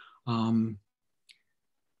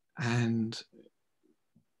 And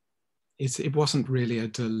it wasn't really a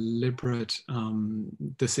deliberate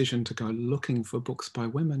decision to go looking for books by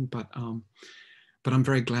women, but I'm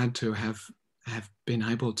very glad to have been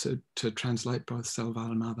able to translate both Selva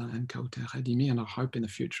Almada and Kaouther Adimi, and I hope in the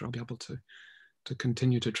future I'll be able to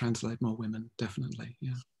continue to translate more women, definitely,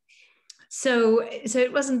 yeah. So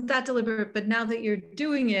it wasn't that deliberate, but now that you're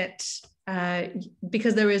doing it,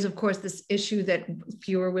 because there is, of course, this issue that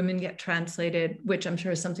fewer women get translated, which I'm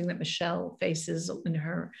sure is something that Michelle faces in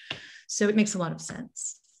her. So it makes a lot of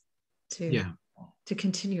sense to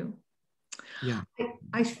continue. Yeah.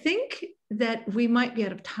 I think that we might be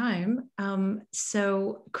out of time.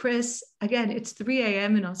 So Chris, again, it's 3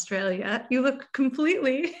 a.m. in Australia. You look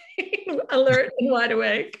completely alert and wide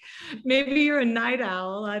awake. Maybe you're a night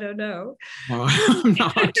owl, I don't know. No, I'm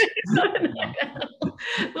not.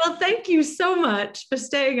 Well, thank you so much for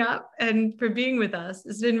staying up and for being with us.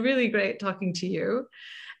 It's been really great talking to you.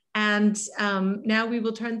 And now we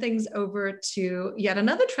will turn things over to yet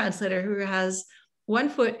another translator who has one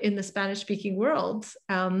foot in the Spanish-speaking world,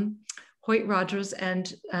 Hoyt Rogers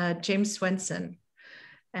and James Swenson.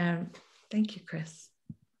 Thank you, Chris.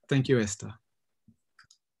 Thank you, Esther.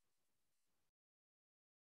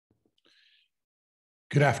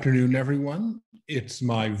 Good afternoon, everyone. It's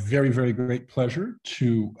my very, very great pleasure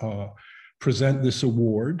to present this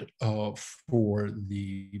award for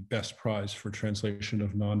the Best Prize for Translation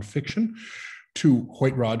of Nonfiction to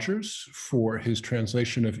Hoyt Rogers for his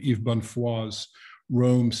translation of Yves Bonnefoy's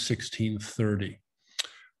Rome 1630.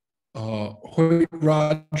 Hoyt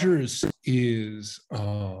Rogers is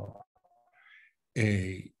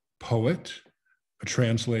a poet, a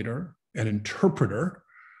translator, an interpreter,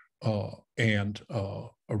 and a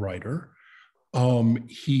writer.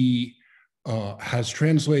 He has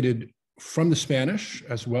translated from the Spanish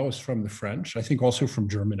as well as from the French, I think also from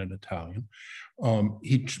German and Italian.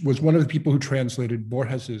 He was one of the people who translated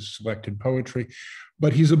Borges's selected poetry,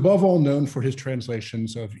 but he's above all known for his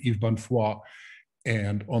translations of Yves Bonnefoy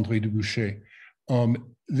and André de Bouchet.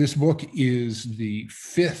 This book is the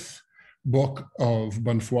 5th book of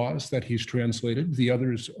Bonnefoy's that he's translated. The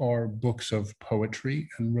others are books of poetry,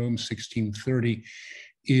 and Rome 1630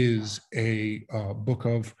 is a book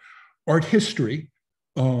of art history.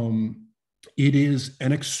 It is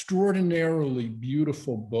an extraordinarily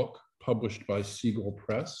beautiful book published by Siegel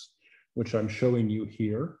Press, which I'm showing you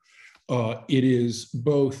here. It is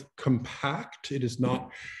both compact. It is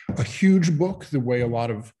not a huge book the way a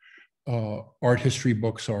lot of art history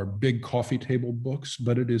books are big coffee table books,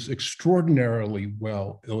 but it is extraordinarily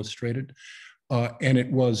well illustrated. And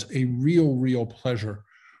it was a real pleasure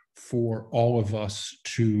for all of us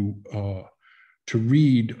to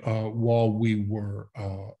read while we were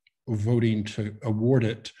voting to award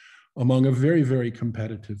it among a very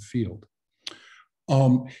competitive field.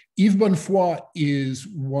 Yves Bonnefoy is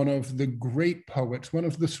one of the great poets, one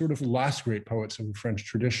of the sort of last great poets of the French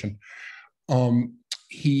tradition.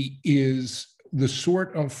 He is the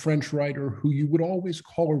sort of French writer who you would always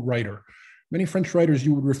call a writer. Many French writers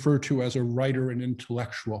you would refer to as a writer and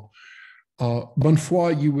intellectual.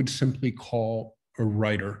 Bonnefoy you would simply call a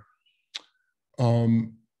writer.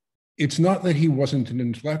 It's not that he wasn't an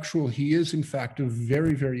intellectual. He is, in fact, a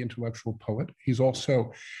very intellectual poet. He's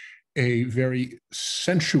also a very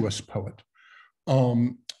sensuous poet.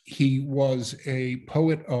 He was a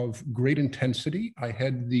poet of great intensity. I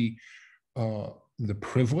had the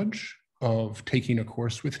privilege of taking a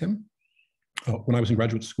course with him when I was in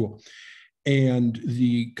graduate school. And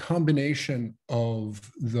the combination of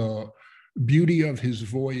the beauty of his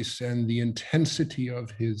voice and the intensity of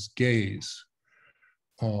his gaze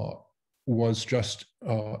was just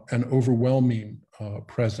an overwhelming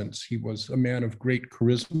presence. He was a man of great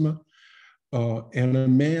charisma and a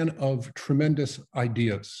man of tremendous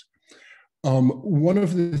ideas. One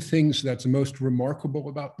of the things that's most remarkable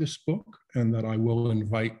about this book, and that I will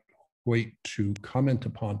invite Hoyt to comment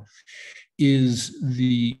upon, is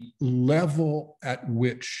the level at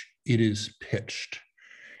which it is pitched.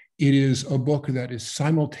 It is a book that is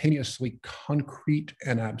simultaneously concrete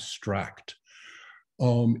and abstract.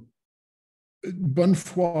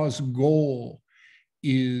 Bonnefoy's goal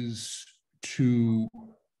is to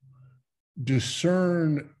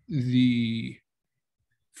discern the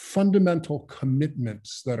fundamental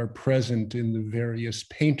commitments that are present in the various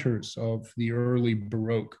painters of the early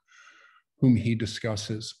Baroque whom he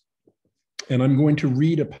discusses. And I'm going to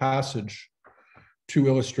read a passage to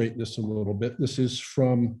illustrate this a little bit. This is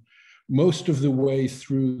from most of the way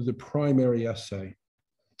through the primary essay,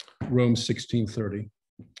 Rome 1630,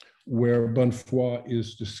 where Bonnefoy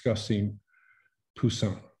is discussing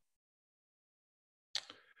Poussin.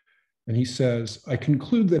 And he says, I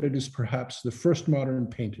conclude that it is perhaps the first modern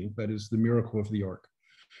painting, that is the miracle of the Ark,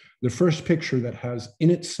 the first picture that has in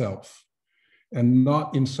itself, and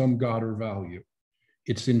not in some god or value,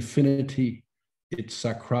 its infinity, its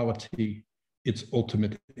sacrality, its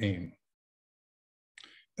ultimate aim.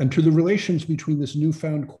 And to the relations between this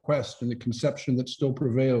newfound quest and the conception that still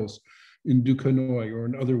prevails in Duquesnoy or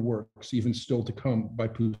in other works, even still to come by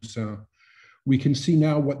Poussin, we can see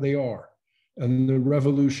now what they are and the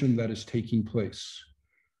revolution that is taking place.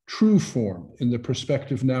 True form, in the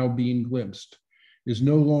perspective now being glimpsed, is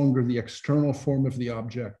no longer the external form of the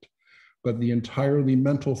object, but the entirely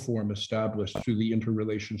mental form established through the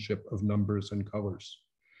interrelationship of numbers and colors.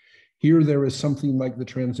 Here there is something like the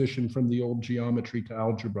transition from the old geometry to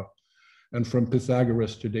algebra and from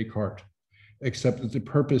Pythagoras to Descartes, except that the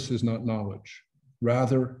purpose is not knowledge.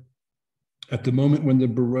 Rather, at the moment when the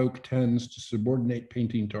Baroque tends to subordinate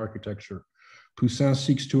painting to architecture, Poussin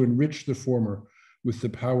seeks to enrich the former with the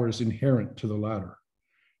powers inherent to the latter.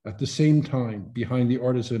 At the same time, behind the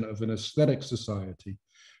artisan of an aesthetic society,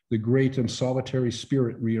 the great and solitary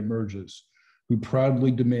spirit reemerges, who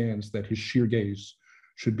proudly demands that his sheer gaze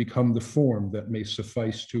should become the form that may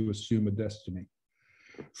suffice to assume a destiny.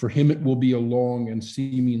 For him, it will be a long and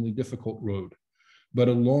seemingly difficult road, but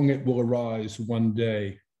along it will arise one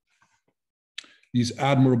day these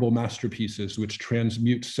admirable masterpieces which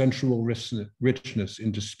transmute sensual richness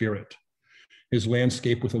into spirit, his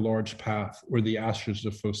landscape with a large path, or the ashes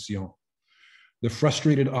of Phocion. The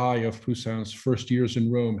frustrated eye of Poussin's first years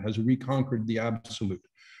in Rome has reconquered the absolute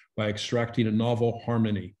by extracting a novel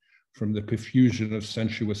harmony from the profusion of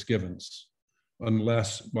sensuous givens,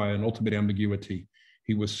 unless by an ultimate ambiguity,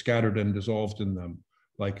 he was scattered and dissolved in them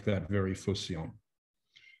like that very Phocion.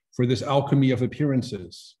 For this alchemy of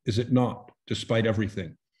appearances, is it not, despite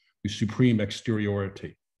everything, the supreme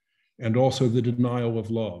exteriority, and also the denial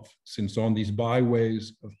of love, since on these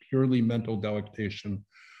byways of purely mental delectation,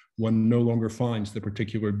 one no longer finds the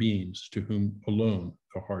particular beings to whom alone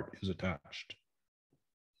the heart is attached.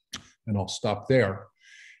 And I'll stop there.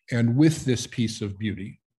 And with this piece of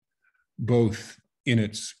beauty, both in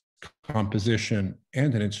its composition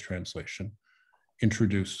and in its translation,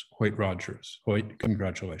 introduce Hoyt Rogers. Hoyt,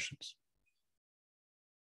 congratulations.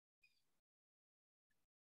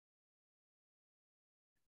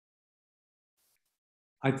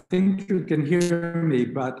 I think you can hear me,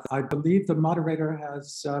 but I believe the moderator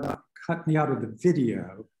has cut me out of the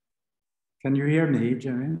video. Can you hear me,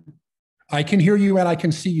 Jimmy? I can hear you and I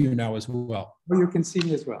can see you now as well. Oh, you can see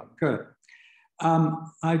me as well. Good.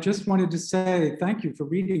 I just wanted to say thank you for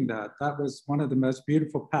reading that. That was one of the most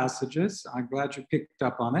beautiful passages. I'm glad you picked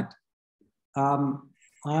up on it.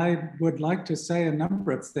 I would like to say a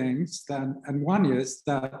number of things, and one is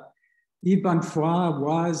that Yves Bonnefoy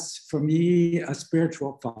was, for me, a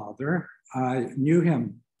spiritual father. I knew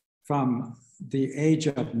him from the age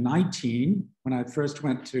of 19 when I first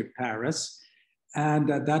went to Paris.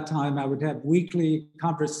 And at that time, I would have weekly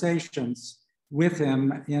conversations with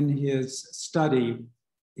him in his study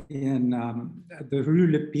in the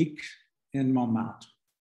Rue Le Pic in Montmartre.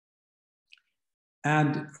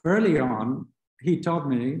 And early on, he told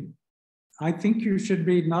me, I think you should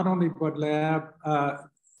read not only Baudelaire,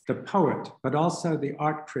 the poet, but also the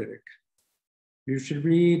art critic. You should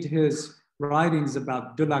read his writings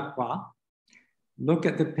about Delacroix, look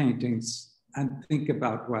at the paintings, and think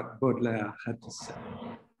about what Baudelaire had to say.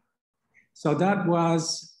 So that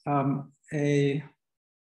was an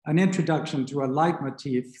introduction to a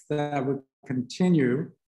leitmotif that would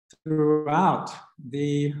continue throughout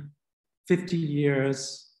the 50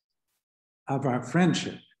 years of our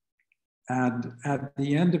friendship. And at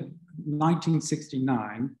the end of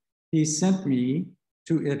 1969, he sent me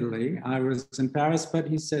to Italy. I was in Paris, but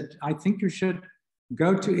he said, I think you should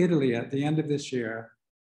go to Italy at the end of this year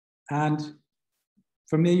and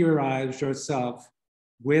familiarize yourself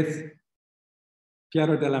with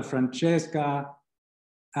Piero della Francesca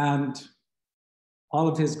and all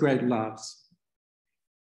of his great loves.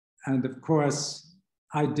 And of course,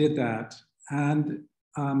 I did that. And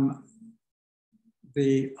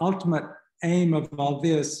the ultimate aim of all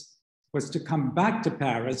this was to come back to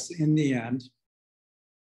Paris in the end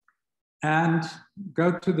and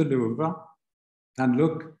go to the Louvre and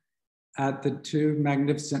look at the two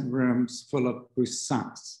magnificent rooms full of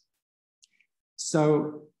Poussins.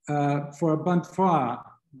 So for Bonnefoy,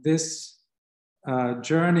 this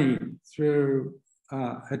journey through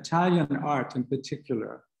Italian art in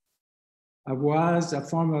particular was a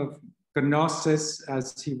form of gnosis,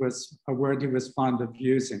 as he was, a word he was fond of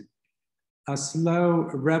using, a slow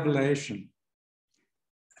revelation.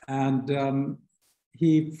 And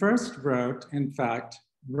he first wrote, in fact,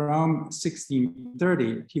 Rome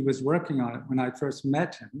 1630. He was working on it when I first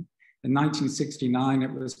met him in 1969.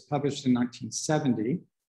 It was published in 1970,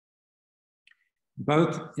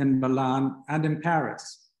 both in Milan and in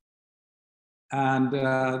Paris. And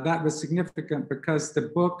that was significant because the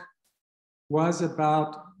book was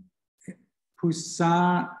about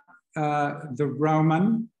Poussin, the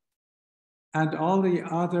Roman, and all the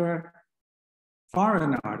other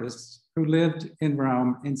foreign artists who lived in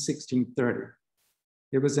Rome in 1630.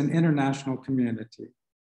 It was an international community.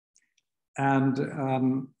 And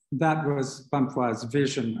that was Bonnefoy's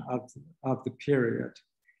vision of the period.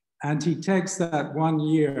 And he takes that 1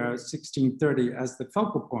 year, 1630, as the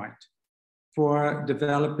focal point for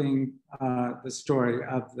developing the story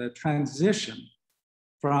of the transition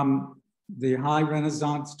from the high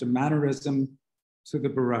Renaissance to Mannerism to the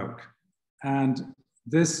Baroque. And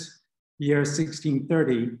this year,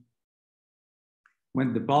 1630,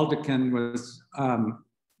 when the Baldachin was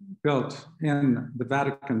built in the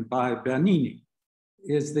Vatican by Bernini,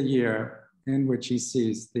 is the year in which he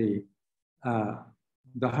sees the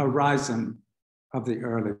horizon of the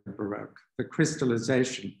early Baroque, the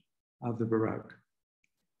crystallization of the Baroque.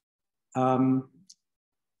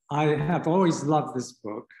 I have always loved this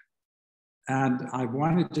book, and I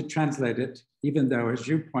wanted to translate it, even though, as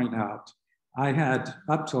you point out, I had,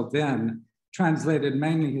 up till then, translated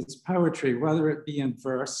mainly his poetry, whether it be in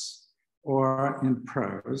verse or in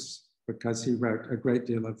prose, because he wrote a great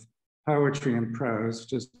deal of poetry and prose,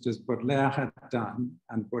 just as Baudelaire had done,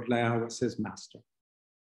 and Baudelaire was his master.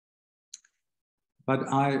 But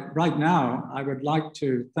right now, I would like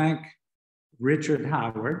to thank Richard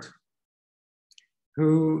Howard,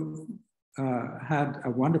 who had a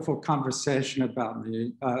wonderful conversation about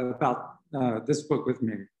me, about this book with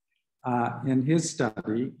me in his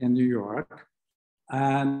study in New York.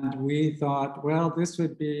 And we thought, well, this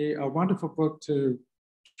would be a wonderful book to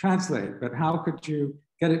translate, but how could you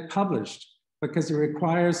get it published? Because it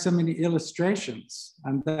requires so many illustrations.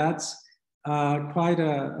 And that's quite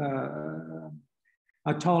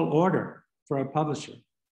a tall order for a publisher.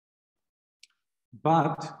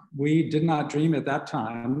 But we did not dream at that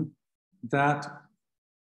time that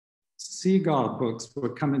Seagull books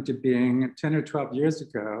would come into being 10 or 12 years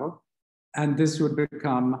ago, and this would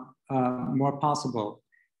become more possible.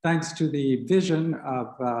 Thanks to the vision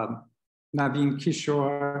of Naveen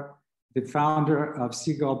Kishore, the founder of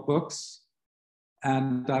Seagull Books,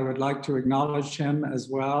 and I would like to acknowledge him as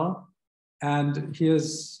well, and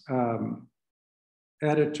his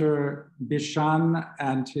editor Bishan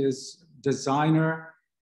and his designer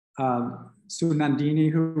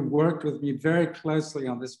Sunandini, who worked with me very closely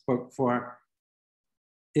on this book for,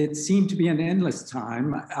 it seemed to be an endless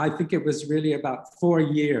time. I think it was really about 4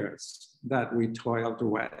 years that we toiled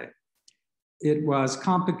away. It was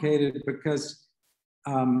complicated because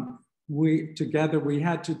we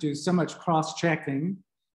had to do so much cross-checking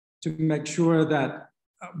to make sure that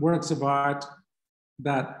works of art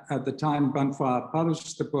that at the time Bonnefoy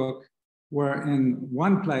published the book were in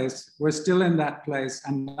one place, were still in that place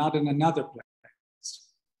and not in another place.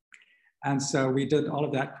 And so we did all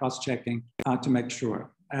of that cross-checking to make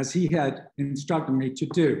sure, as he had instructed me to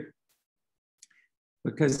do,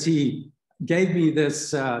 because he gave me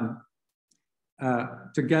this,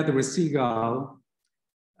 together with Seagull,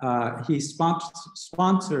 he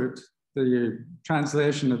sponsored the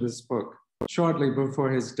translation of this book shortly before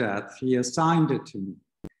his death. He assigned it to me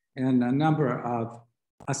in a number of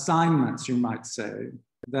assignments, you might say,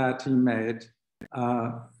 that he made,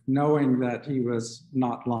 knowing that he was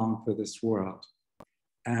not long for this world.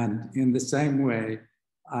 And in the same way,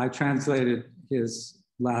 I translated his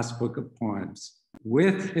last book of poems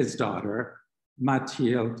with his daughter,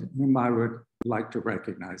 Mathilde, whom I would like to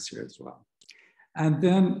recognize here as well. And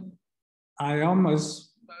then I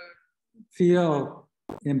almost feel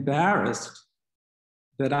embarrassed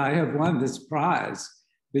that I have won this prize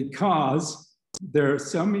because there are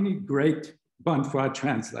so many great Bonnefoy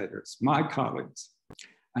translators, my colleagues,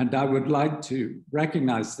 and I would like to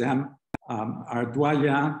recognize them. Our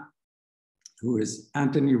doyen, who is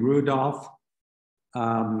Anthony Rudolph,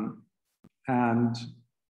 and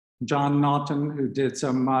John Naughton, who did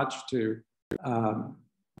so much to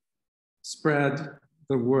spread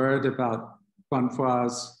the word about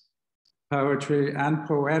Bonnefoy's poetry and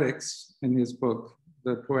poetics in his book,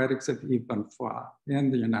 The Poetics of Yves Bonnefoy,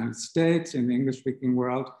 in the United States, in the English-speaking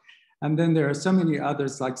world. And then there are so many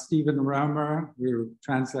others like Stephen Romer, who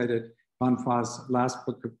translated Bonnefoy's last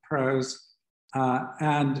book of prose,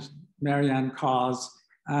 and Marianne Cause,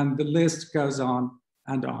 and the list goes on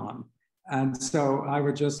and on. And so I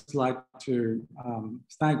would just like to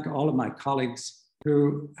thank all of my colleagues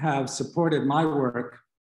who have supported my work.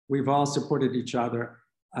 We've all supported each other,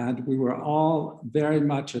 and we were all very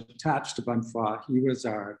much attached to Bonnefoy. He was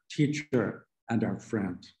our teacher and our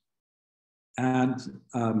friend. And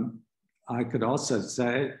I could also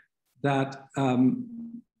say that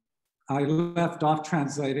I left off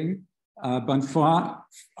translating Bonnefoy.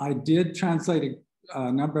 I did translate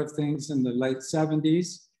a number of things in the late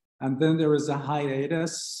 70s, and then there was a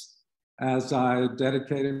hiatus as I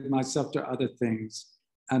dedicated myself to other things.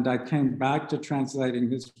 And I came back to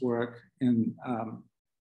translating his work in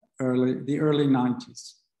the early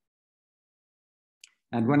 90s.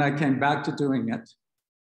 And when I came back to doing it,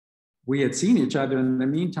 we had seen each other in the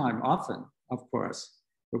meantime often, of course.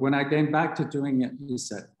 But when I came back to doing it, he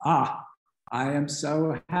said, I am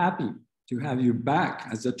so happy to have you back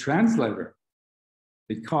as a translator,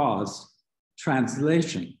 because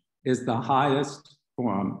translation is the highest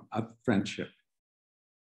form of friendship.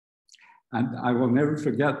 And I will never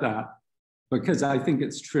forget that, because I think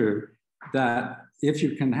it's true that if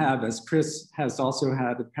you can have, as Chris has also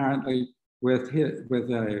had apparently with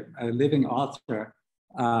a living author,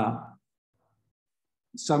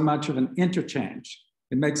 so much of an interchange,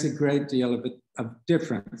 it makes a great deal of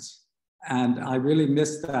difference. And I really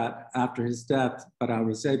missed that after his death, but I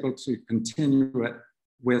was able to continue it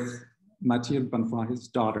with Mathilde Bonnefoy, his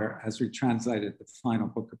daughter, as we translated the final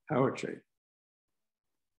book of poetry.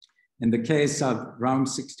 In the case of Rome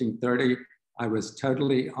 1630, I was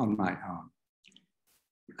totally on my own.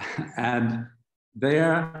 And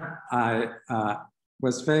there I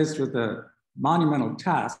was faced with a monumental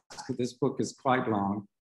task. This book is quite long,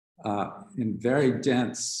 in very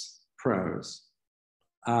dense prose.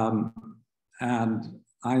 And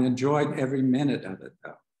I enjoyed every minute of it,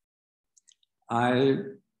 though. I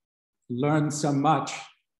learned so much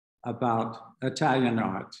about Italian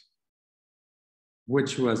art,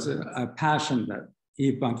 which was a passion that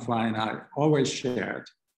Yves Bonnefoy and I always shared.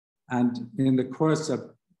 And in the course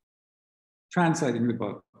of translating the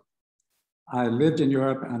book, I lived in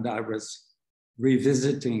Europe and I was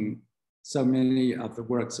revisiting so many of the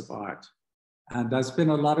works of art. And I spent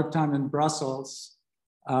a lot of time in Brussels,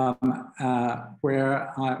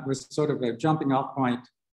 where it was sort of a jumping off point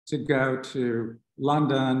to go to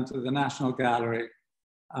London, to the National Gallery,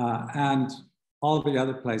 and all the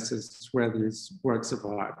other places where these works of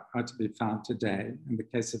art are to be found today, in the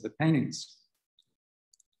case of the paintings.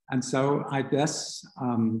 And so I guess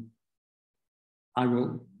I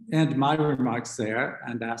will end my remarks there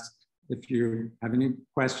and ask if you have any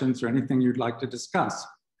questions or anything you'd like to discuss.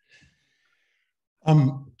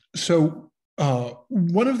 One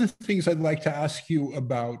of the things I'd like to ask you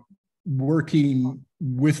about working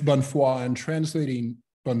with Bonnefoy and translating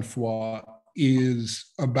Bonnefoy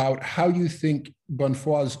is about how you think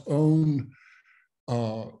Bonnefoy's own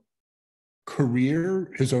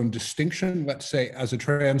career, his own distinction, let's say, as a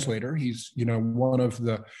translator. He's, one of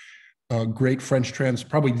the great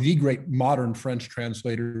probably the great modern French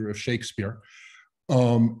translator of Shakespeare.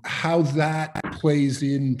 How that plays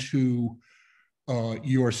into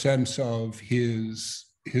your sense of his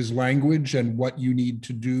language and what you need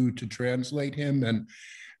to do to translate him,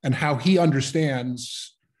 and how he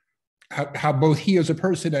understands, how both he as a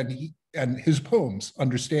person and his poems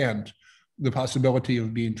understand the possibility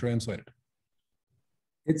of being translated.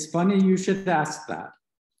 It's funny you should ask that,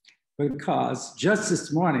 because just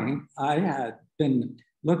this morning I had been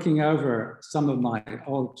looking over some of my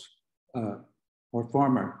old or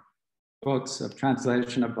former books of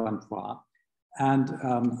translation of Bonnefoy, and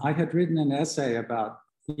I had written an essay about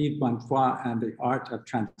Yves Bonnefoy and the art of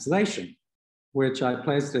translation, which I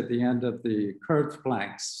placed at the end of the Curved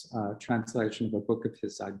Blanks translation of a book of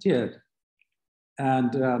his I did.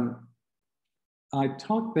 And I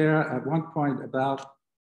talked there at one point about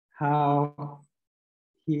how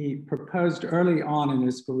he proposed early on in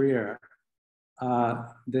his career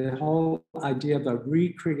the whole idea of a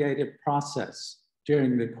recreative process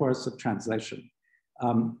during the course of translation.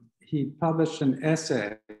 He published an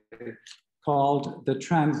essay called The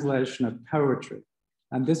Translation of Poetry.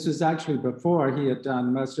 And this was actually before he had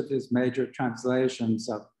done most of his major translations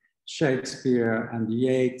of Shakespeare and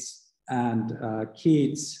Yeats and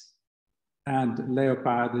Keats and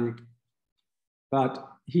Leopardi. But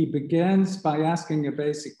he begins by asking a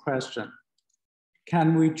basic question: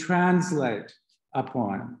 can we translate a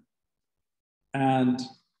poem? And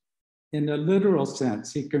in a literal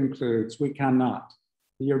sense, he concludes, we cannot.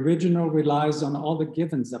 The original relies on all the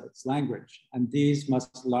givens of its language, and these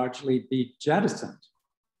must largely be jettisoned.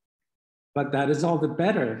 But that is all the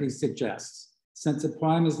better, he suggests, since a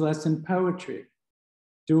poem is less than poetry.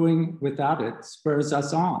 Doing without it spurs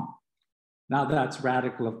us on. Now that's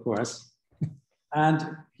radical, of course.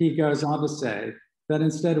 And he goes on to say that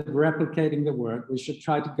instead of replicating the work, we should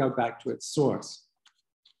try to go back to its source.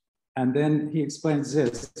 And then he explains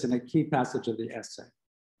this in a key passage of the essay.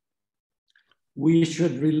 We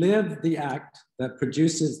should relive the act that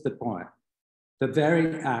produces the poem, the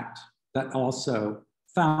very act that also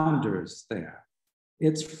founders there.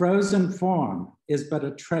 Its frozen form is but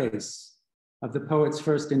a trace of the poet's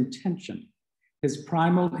first intention, his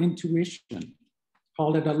primal intuition,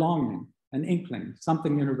 call it a longing, an inkling,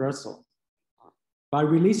 something universal. By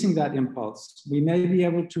releasing that impulse, we may be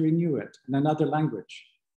able to renew it in another language,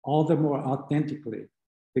 all the more authentically,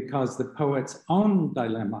 because the poet's own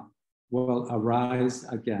dilemma will arise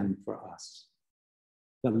again for us.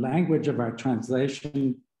 The language of our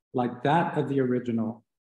translation, like that of the original,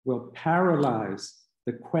 will paralyze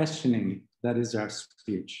the questioning that is our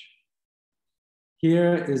speech.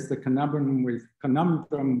 Here is the conundrum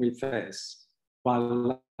we face.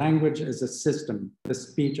 While language is a system, the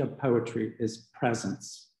speech of poetry is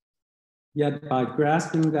presence. Yet by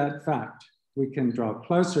grasping that fact, we can draw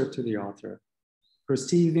closer to the author,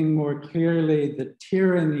 perceiving more clearly the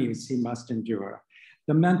tyrannies he must endure,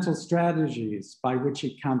 the mental strategies by which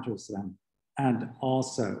he counters them, and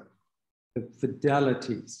also the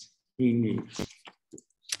fidelities he needs.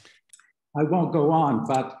 I won't go on,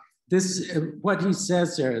 but this, what he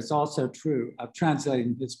says there is also true of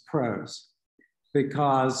translating his prose,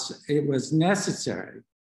 because it was necessary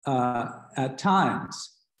at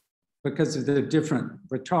times, because of the different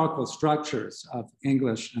rhetorical structures of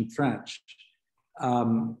English and French,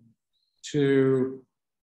 to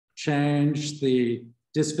change the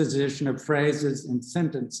disposition of phrases and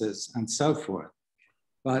sentences and so forth.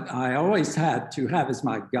 But I always had to have as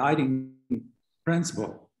my guiding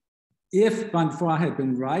principle, if Bonnefoy had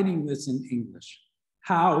been writing this in English,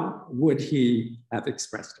 how would he have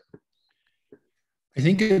expressed it? I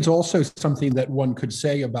think it's also something that one could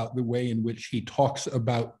say about the way in which he talks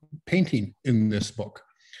about painting in this book.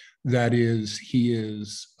 That is, he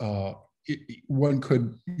is one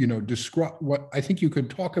could, describe what I think you could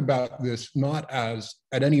talk about this not as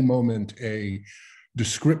at any moment a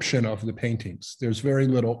description of the paintings. There's very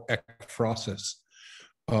little ekphrasis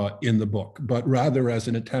in the book, but rather as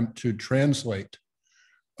an attempt to translate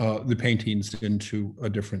the paintings into a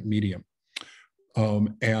different medium.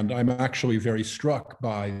 And I'm actually very struck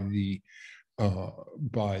by the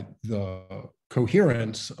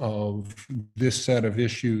coherence of this set of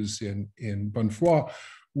issues in Bonnefoy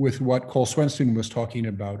with what Cole Swensen was talking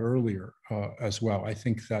about earlier as well. I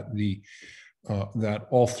think that that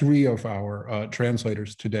all three of our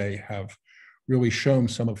translators today have really shown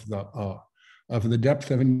some of the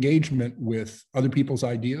depth of engagement with other people's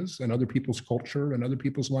ideas and other people's culture and other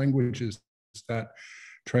people's languages that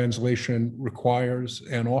translation requires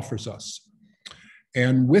and offers us.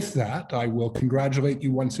 And with that, I will congratulate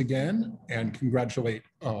you once again and congratulate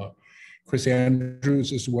Chris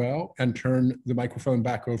Andrews as well, and turn the microphone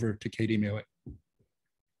back over to Katie Mealy.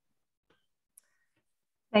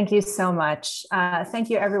 Thank you so much. Thank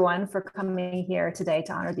you everyone for coming here today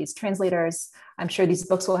to honor these translators. I'm sure these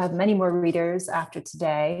books will have many more readers after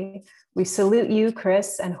today. We salute you,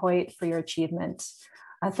 Chris and Hoyt, for your achievement.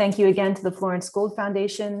 Thank you again to the Florence Gould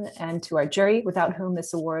Foundation and to our jury, without whom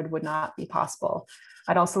this award would not be possible.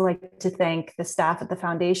 I'd also like to thank the staff at the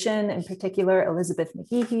foundation, in particular, Elizabeth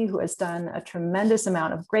McGeehee, who has done a tremendous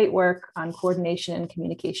amount of great work on coordination and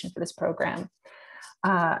communication for this program.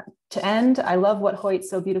 To end, I love what Hoyt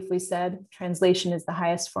so beautifully said: translation is the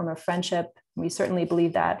highest form of friendship. We certainly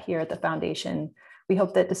believe that here at the foundation. We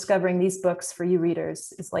hope that discovering these books for you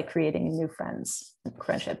readers is like creating new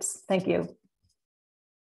friendships. Thank you.